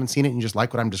 or if you haven't seen it and you just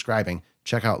like what I'm describing,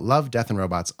 check out Love, Death, and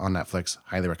Robots on Netflix.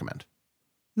 Highly recommend.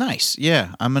 Nice.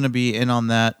 Yeah, I'm going to be in on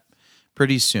that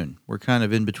pretty soon. We're kind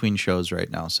of in between shows right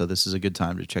now, so this is a good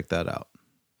time to check that out.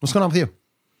 What's going on with you?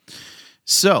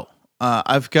 So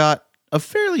I've got a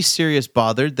fairly serious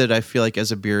bothered that I feel like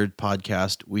as a beard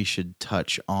podcast we should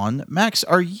touch on. Max,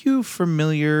 are you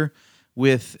familiar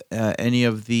with any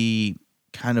of the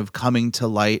kind of coming to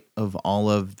light of all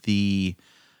of the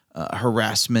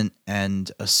harassment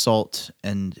and assault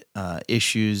and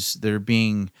issues that are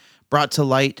being brought to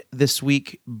light this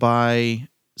week by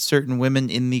certain women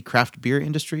in the craft beer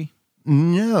industry?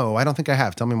 No, I don't think I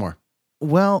have. Tell me more.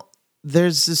 Well,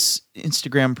 there's this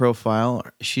Instagram profile.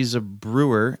 She's a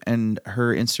brewer, and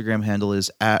her Instagram handle is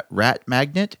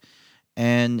 @RatMagnet.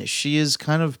 And she has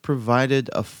kind of provided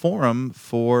a forum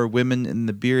for women in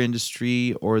the beer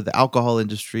industry or the alcohol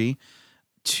industry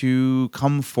to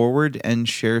come forward and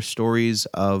share stories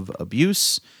of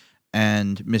abuse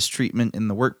and mistreatment in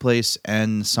the workplace.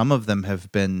 And some of them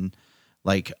have been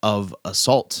like of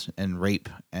assault and rape.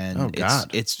 And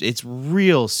it's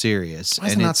real serious. Why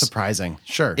is and it not surprising?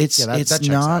 Sure. It's that checks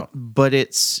not, out. but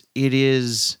it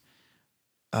is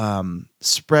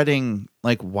spreading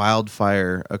like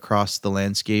wildfire across the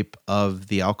landscape of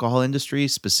the alcohol industry,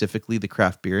 specifically the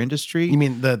craft beer industry. You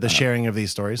mean the sharing of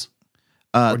these stories?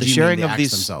 Or do The you sharing mean the of acts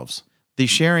these themselves. The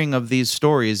sharing of these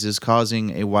stories is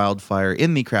causing a wildfire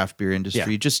in the craft beer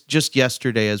industry. Yeah. Just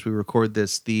yesterday, as we record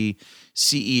this, the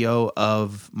CEO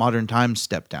of Modern Times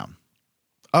stepped down.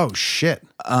 Oh shit.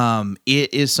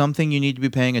 It is something you need to be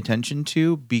paying attention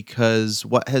to, because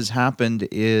what has happened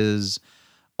is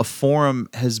a forum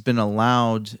has been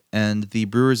allowed and the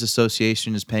Brewers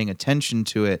Association is paying attention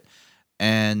to it.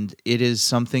 And it is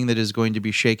something that is going to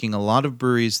be shaking a lot of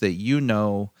breweries that you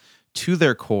know to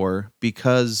their core,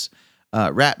 because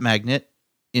Rat Magnet,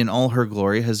 in all her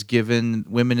glory, has given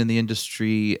women in the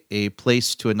industry a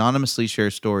place to anonymously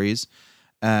share stories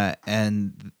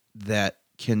and that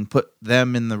can put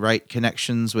them in the right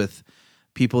connections with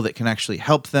people that can actually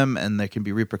help them, and there can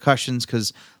be repercussions,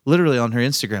 because literally on her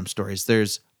Instagram stories,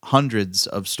 there's hundreds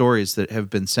of stories that have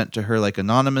been sent to her like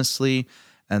anonymously,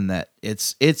 and that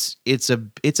it's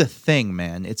a thing,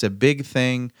 man. It's a big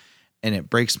thing, and it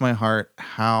breaks my heart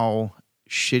how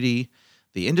shitty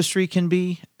the industry can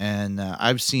be. And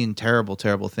I've seen terrible,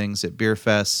 terrible things at beer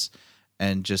fests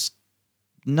and just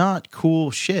not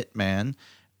cool shit, man.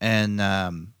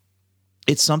 And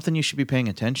it's something you should be paying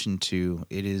attention to.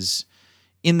 It is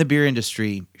in the beer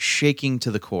industry shaking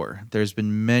to the core. There's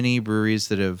been many breweries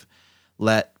that have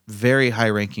let very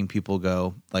high-ranking people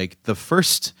go. Like the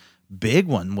first big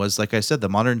one was, like I said, the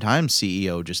Modern Times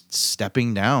CEO just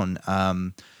stepping down.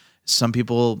 Some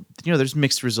people, there's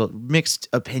mixed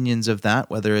opinions of that,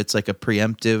 whether it's like a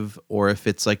preemptive or if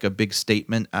it's like a big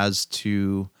statement as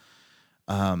to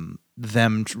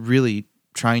them really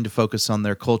trying to focus on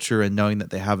their culture and knowing that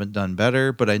they haven't done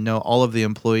better. But I know all of the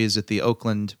employees at the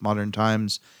Oakland Modern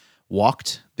Times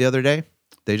walked the other day.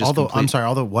 They just all the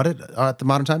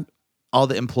Modern Time? All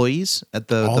the employees at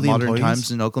the Modern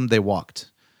Times in Oakland, they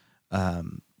walked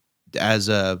as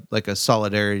a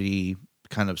solidarity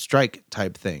kind of strike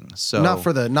type thing. So not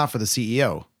for the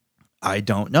CEO. I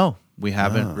don't know. We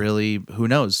haven't really. Who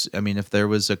knows? I mean, if there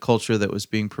was a culture that was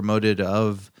being promoted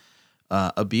of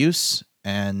abuse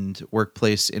and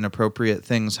workplace inappropriate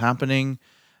things happening,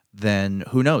 then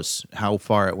who knows how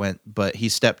far it went. But he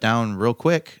stepped down real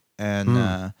quick,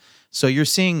 and so you're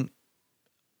seeing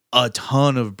a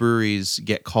ton of breweries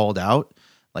get called out.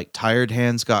 Like Tired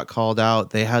Hands got called out.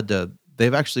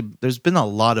 There's been a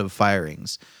lot of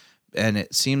firings. And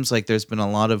it seems like there's been a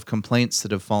lot of complaints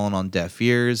that have fallen on deaf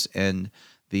ears, and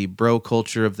the bro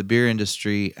culture of the beer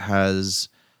industry has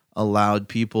allowed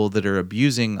people that are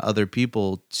abusing other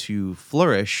people to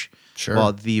flourish,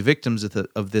 while the victims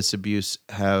of this abuse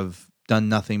have done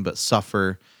nothing but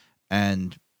suffer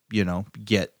and,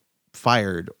 get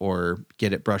fired or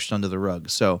get it brushed under the rug.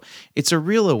 So it's a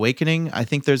real awakening. I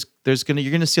think you're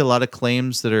going to see a lot of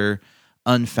claims that are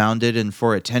unfounded and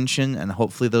for attention, and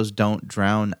hopefully those don't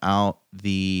drown out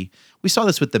we saw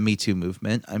this with the Me Too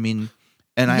movement. I mean,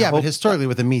 but historically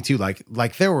with the Me Too,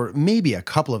 like there were maybe a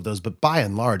couple of those, but by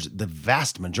and large, the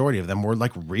vast majority of them were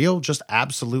like real, just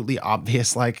absolutely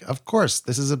obvious. Like, of course,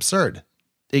 this is absurd.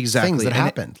 Exactly. Things that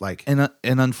happened. And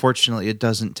unfortunately, it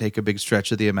doesn't take a big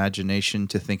stretch of the imagination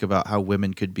to think about how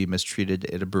women could be mistreated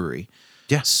at a brewery.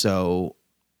 Yeah. So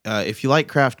if you like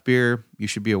craft beer, you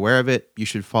should be aware of it. You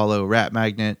should follow Rat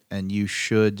Magnet, and you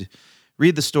should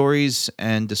read the stories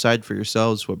and decide for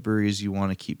yourselves what breweries you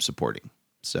want to keep supporting.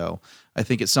 So I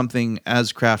think it's something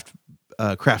as craft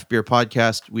beer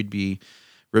podcast we'd be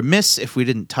remiss if we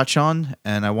didn't touch on.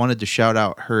 And I wanted to shout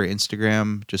out her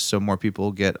Instagram just so more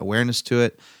people get awareness to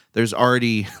it. There's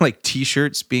already like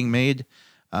T-shirts being made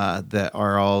that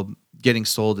are all getting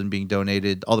sold and being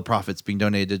donated. All the profits being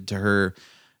donated to her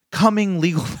coming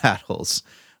legal battles.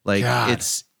 Like God.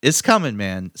 It's coming,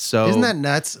 man. So isn't that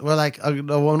nuts? Where like a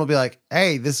woman will be like,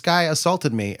 "Hey, this guy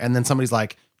assaulted me," and then somebody's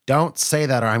like, "Don't say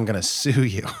that, or I'm going to sue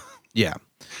you." Yeah.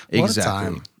 What a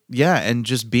time. Yeah, and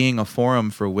just being a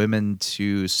forum for women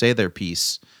to say their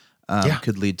piece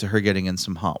could lead to her getting in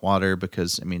some hot water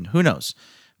because, I mean, who knows?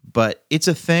 But it's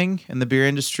a thing in the beer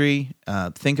industry.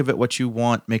 Think of it what you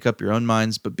want, make up your own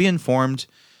minds, but be informed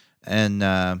and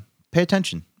pay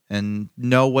attention and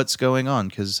know what's going on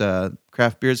because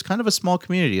craft beer is kind of a small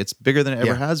community. It's bigger than it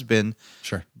ever has been.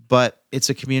 Sure. But it's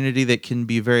a community that can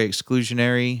be very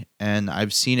exclusionary, and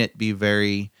I've seen it be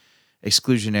very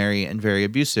exclusionary and very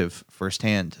abusive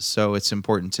firsthand. So it's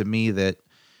important to me that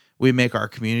we make our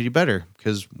community better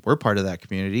because we're part of that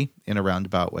community in a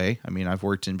roundabout way. I mean, I've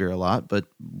worked in beer a lot, but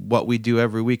what we do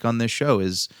every week on this show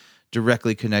is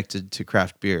directly connected to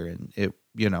craft beer, and it,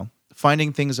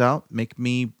 finding things out make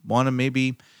me want to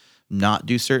maybe not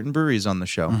do certain breweries on the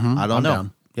show. I don't know.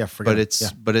 Down. Yeah, forget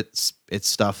it. But it's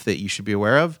stuff that you should be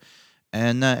aware of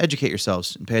and educate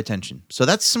yourselves and pay attention. So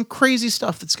that's some crazy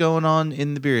stuff that's going on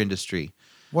in the beer industry.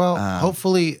 Well,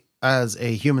 hopefully as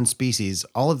a human species,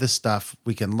 all of this stuff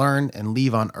we can learn and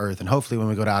leave on Earth. And hopefully when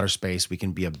we go to outer space, we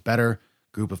can be a better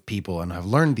group of people and have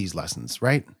learned these lessons,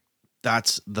 right?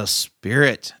 That's the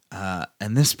spirit.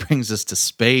 And this brings us to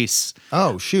space.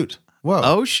 Oh, shoot. Whoa.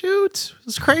 Oh, shoot.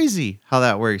 It's crazy how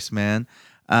that works, man.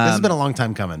 This has been a long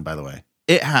time coming, by the way.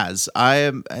 It has.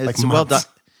 It's well done.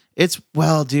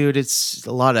 It's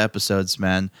a lot of episodes,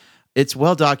 man. It's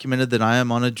well documented that I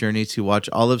am on a journey to watch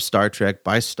all of Star Trek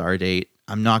by Stardate.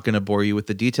 I'm not going to bore you with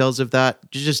the details of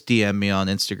that. Just DM me on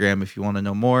Instagram if you want to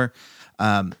know more.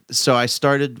 So I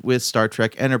started with Star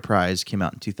Trek Enterprise, came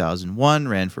out in 2001,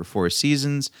 ran for 4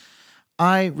 seasons.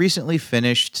 I recently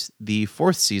finished the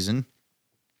 4th season,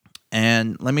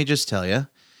 and let me just tell you,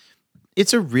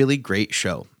 it's a really great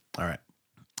show. All right.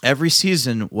 Every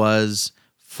season was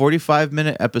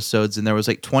 45-minute episodes, and there was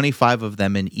like 25 of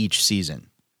them in each season.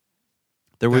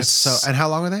 And how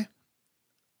long are they?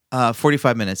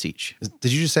 45 minutes each.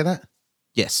 Did you just say that?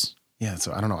 Yes. Yeah,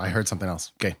 so I don't know. I heard something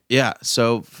else. Okay. Yeah,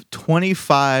 so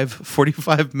 25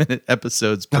 45-minute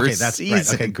episodes per season.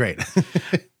 That's right. Okay, great.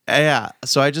 Yeah,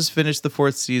 so I just finished the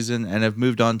 4th season and have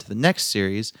moved on to the next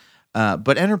series.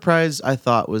 But Enterprise, I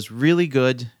thought, was really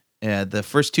good. The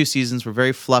first 2 seasons were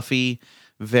very fluffy,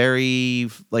 very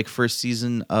like first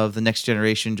season of the Next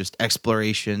Generation, just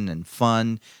exploration and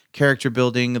fun, character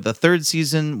building. The 3rd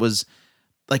season was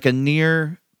like a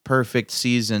near perfect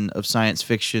season of science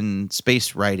fiction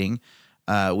space writing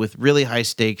with really high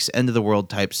stakes, end of the world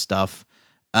type stuff.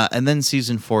 And then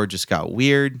season 4 just got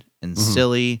weird and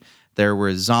silly. There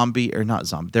were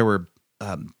there were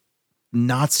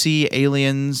Nazi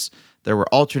aliens. There were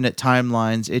alternate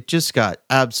timelines. It just got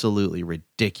absolutely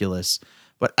ridiculous.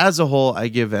 But as a whole, I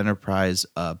give Enterprise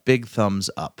a big thumbs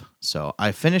up. So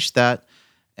I finished that,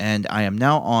 and I am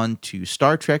now on to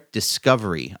Star Trek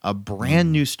Discovery, a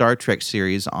brand new Star Trek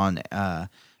series on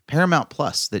Paramount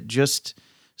Plus that just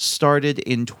started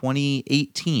in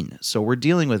 2018. So we're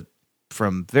dealing with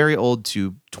from very old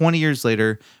to 20 years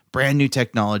later, brand new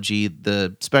technology.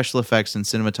 The special effects and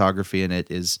cinematography in it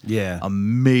is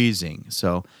amazing.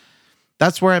 So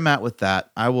that's where I'm at with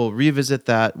that. I will revisit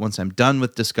that once I'm done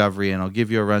with Discovery, and I'll give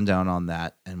you a rundown on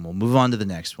that, and we'll move on to the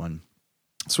next one.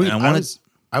 Sweet.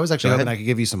 I was actually hoping I could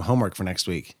give you some homework for next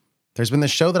week. There's been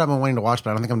this show that I've been wanting to watch, but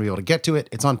I don't think I'm going to be able to get to it.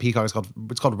 It's on Peacock.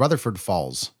 It's called Rutherford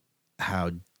Falls. How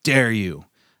dare you?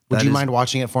 Would you mind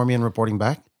watching it for me and reporting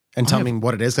back and telling me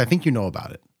what it is? I think you know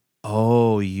about it.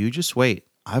 Oh, you just wait.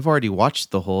 I've already watched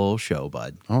the whole show,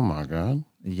 bud. Oh, my God.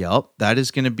 Yep. That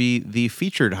is going to be the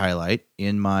featured highlight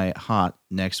in my hot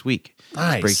next week.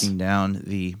 Nice. Breaking down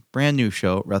the brand new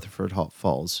show, Rutherford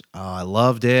Falls. Oh, I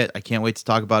loved it. I can't wait to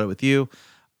talk about it with you.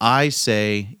 I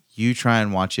say you try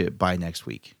and watch it by next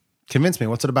week. Convince me.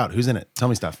 What's it about? Who's in it? Tell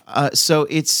me stuff. So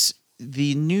it's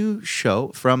the new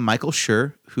show from Michael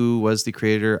Schur, who was the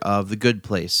creator of The Good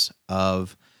Place,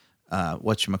 of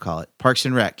whatchamacallit, Parks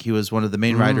and Rec. He was one of the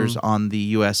main writers on the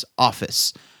U.S.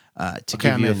 Office. To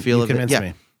give you a feel of it. Yeah.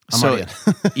 Me. I'm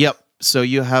Yep. So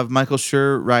you have Michael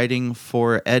Schur writing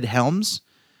for Ed Helms,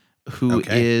 who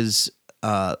is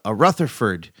a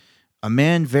Rutherford, a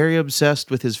man very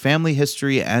obsessed with his family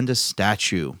history and a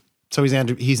statue. So he's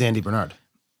Andy Bernard.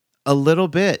 A little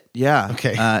bit, yeah.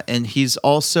 Okay. And he's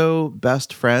also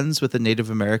best friends with a Native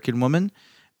American woman,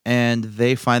 and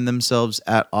they find themselves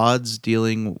at odds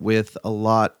dealing with a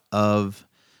lot of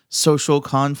social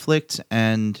conflict,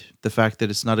 and the fact that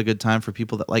it's not a good time for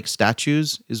people that like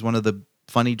statues is one of the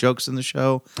funny jokes in the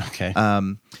show. Okay.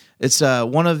 It's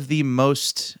one of the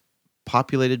most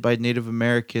populated by Native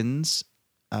American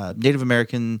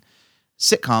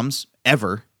sitcoms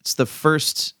ever. It's the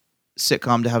first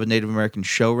sitcom to have a Native American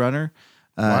showrunner.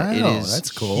 Wow, it is that's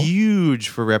cool. Huge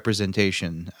for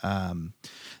representation.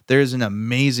 there's an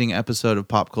amazing episode of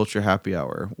Pop Culture Happy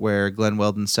Hour where Glenn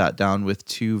Weldon sat down with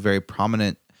two very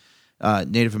prominent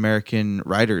Native American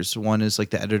writers. One is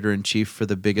like the editor-in-chief for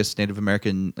the biggest Native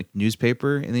American like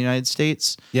newspaper in the United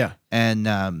States. Yeah. And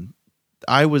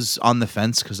I was on the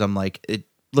fence because I'm like, it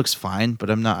looks fine, but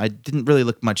I didn't really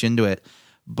look much into it.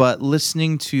 But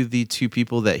listening to the two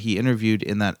people that he interviewed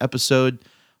in that episode,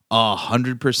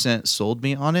 100% sold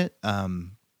me on it.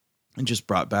 And just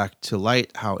brought back to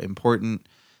light how important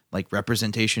like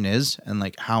representation is and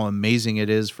like how amazing it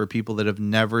is for people that have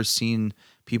never seen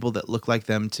people that look like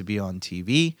them to be on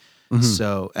TV. Mm-hmm.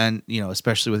 So, and, you know,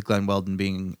 especially with Glenn Weldon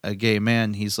being a gay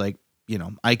man, he's like, you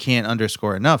know, I can't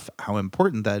underscore enough how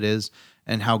important that is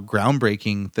and how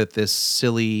groundbreaking that this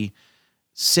silly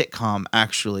sitcom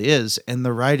actually is. And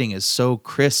the writing is so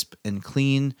crisp and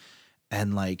clean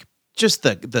and like just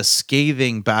the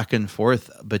scathing back and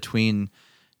forth between,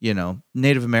 you know,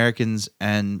 Native Americans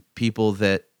and people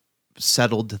that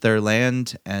settled their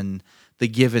land and the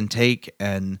give and take.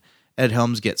 And Ed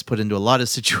Helms gets put into a lot of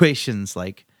situations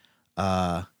like,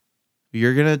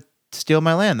 you're going to steal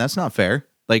my land. That's not fair.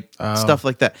 Like stuff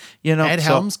like that. You know, Ed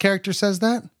Helms' character says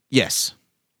that? Yes.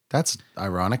 That's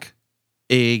ironic.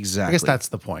 Exactly. I guess that's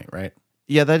the point, right?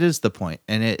 Yeah, that is the point.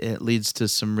 And it leads to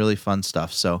some really fun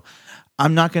stuff. So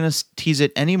I'm not going to tease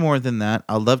it any more than that.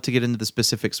 I'll love to get into the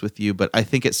specifics with you, but I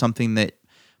think it's something that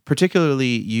particularly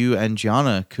you and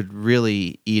Gianna could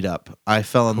really eat up. I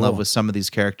fell in love with some of these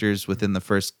characters within the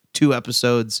first 2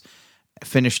 episodes,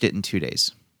 finished it in 2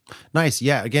 days. Nice.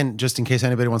 Yeah. Again, just in case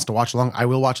anybody wants to watch along, I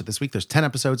will watch it this week. There's 10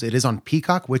 episodes. It is on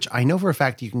Peacock, which I know for a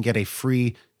fact you can get a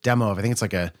free demo of. I think it's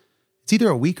like it's either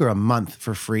a week or a month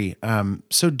for free.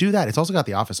 So do that. It's also got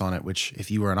The Office on it, which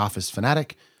if you were an Office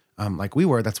fanatic, like we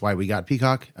were, that's why we got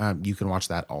Peacock. You can watch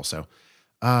that also.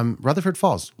 Rutherford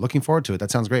Falls. Looking forward to it.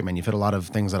 That sounds great, man. You've hit a lot of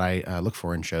things that I look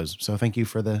for in shows. So thank you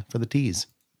for the tease.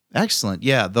 Excellent.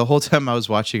 Yeah. The whole time I was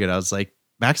watching it, I was like,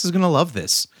 Max is going to love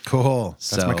this. Cool.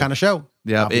 That's my kind of show.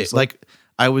 Yeah. Like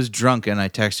I was drunk and I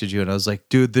texted you and I was like,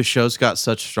 dude, this show's got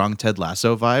such strong Ted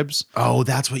Lasso vibes. Oh,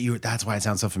 that's why it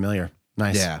sounds so familiar.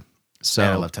 Nice. Yeah. So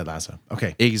I love Ted Lasso.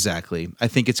 Okay. Exactly. I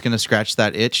think it's going to scratch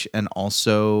that itch and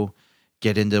also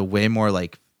get into way more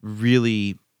like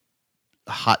really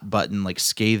hot button, like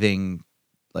scathing,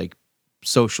 like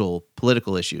social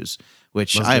political issues,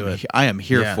 which I am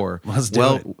here for.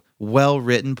 Well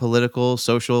written political,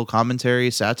 social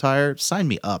commentary, satire. Sign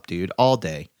me up, dude, all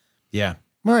day. Yeah.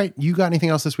 All right. You got anything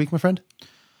else this week, my friend?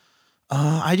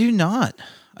 I do not.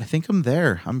 I think I'm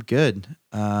there. I'm good.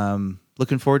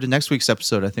 Looking forward to next week's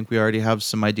episode. I think we already have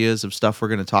some ideas of stuff we're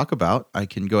going to talk about. I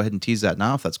can go ahead and tease that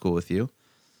now if that's cool with you.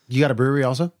 You got a brewery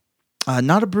also?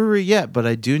 Not a brewery yet, but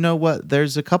I do know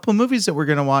there's a couple movies that we're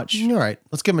going to watch. All right.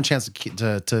 Let's give them a chance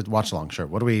to watch along. Sure.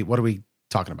 What are we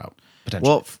talking about potentially?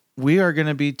 Well, we are going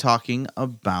to be talking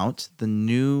about the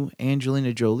new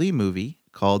Angelina Jolie movie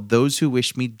called Those Who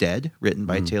Wish Me Dead, written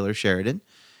by Taylor Sheridan.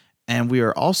 And we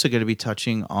are also going to be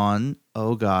touching on,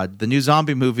 the new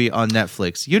zombie movie on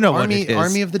Netflix. You know what it is.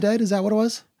 Army of the Dead? Is that what it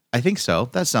was? I think so.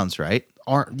 That sounds right.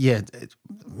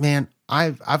 Man,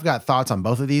 I've got thoughts on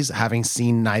both of these, having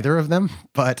seen neither of them.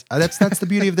 But that's the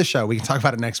beauty of the show. We can talk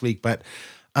about it next week. But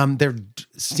they're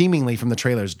seemingly, from the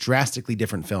trailers, drastically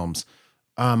different films.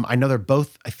 I know they're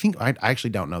both, I actually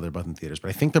don't know they're both in theaters, but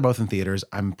I think they're both in theaters.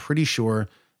 I'm pretty sure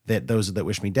that Those That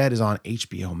Wish Me Dead is on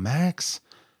HBO Max.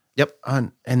 Yep.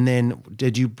 And then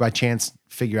did you by chance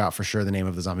figure out for sure the name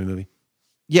of the zombie movie?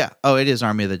 Yeah. Oh, it is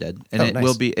Army of the Dead. And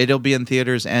it'll be in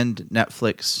theaters and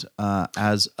Netflix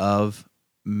as of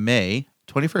May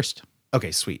 21st.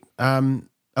 Okay, sweet.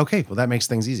 Okay, well that makes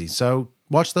things easy. So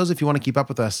watch those if you want to keep up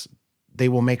with us. They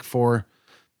will make for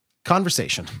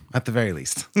conversation at the very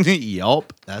least.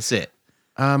 Yup, that's it.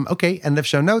 Okay, end of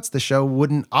show notes. The show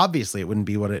wouldn't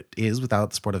be what it is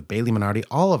without the support of Bailey Minardi,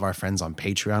 all of our friends on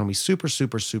Patreon. We super,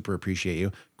 super, super appreciate you.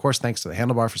 Of course, thanks to the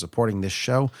Handlebar for supporting this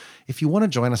show. If you want to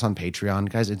join us on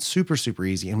Patreon, guys, it's super, super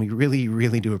easy, and we really,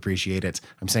 really do appreciate it.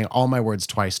 I'm saying all my words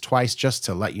twice, just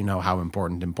to let you know how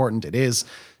important it is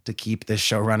to keep this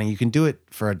show running. You can do it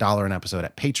for $1 an episode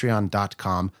at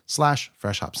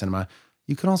patreon.com/FreshHopCinema.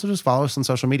 You can also just follow us on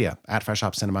social media at Fresh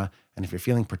Hop Cinema. And if you're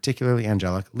feeling particularly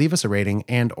angelic, leave us a rating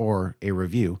and or a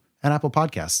review at Apple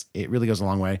Podcasts. It really goes a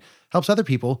long way. Helps other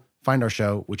people find our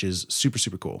show, which is super,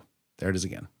 super cool. There it is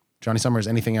again. Johnny Summers,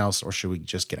 anything else, or should we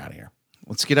just get out of here?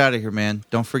 Let's get out of here, man.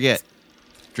 Don't forget,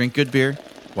 drink good beer,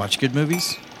 watch good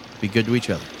movies, be good to each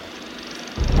other.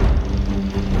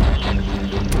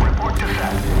 Report to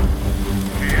set.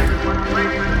 Hey, everyone,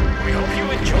 please. We hope you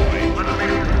enjoy. Let's make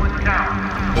this one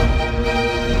count.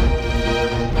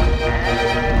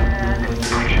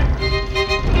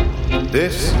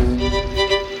 This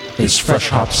is Fresh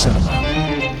Hop Cinema.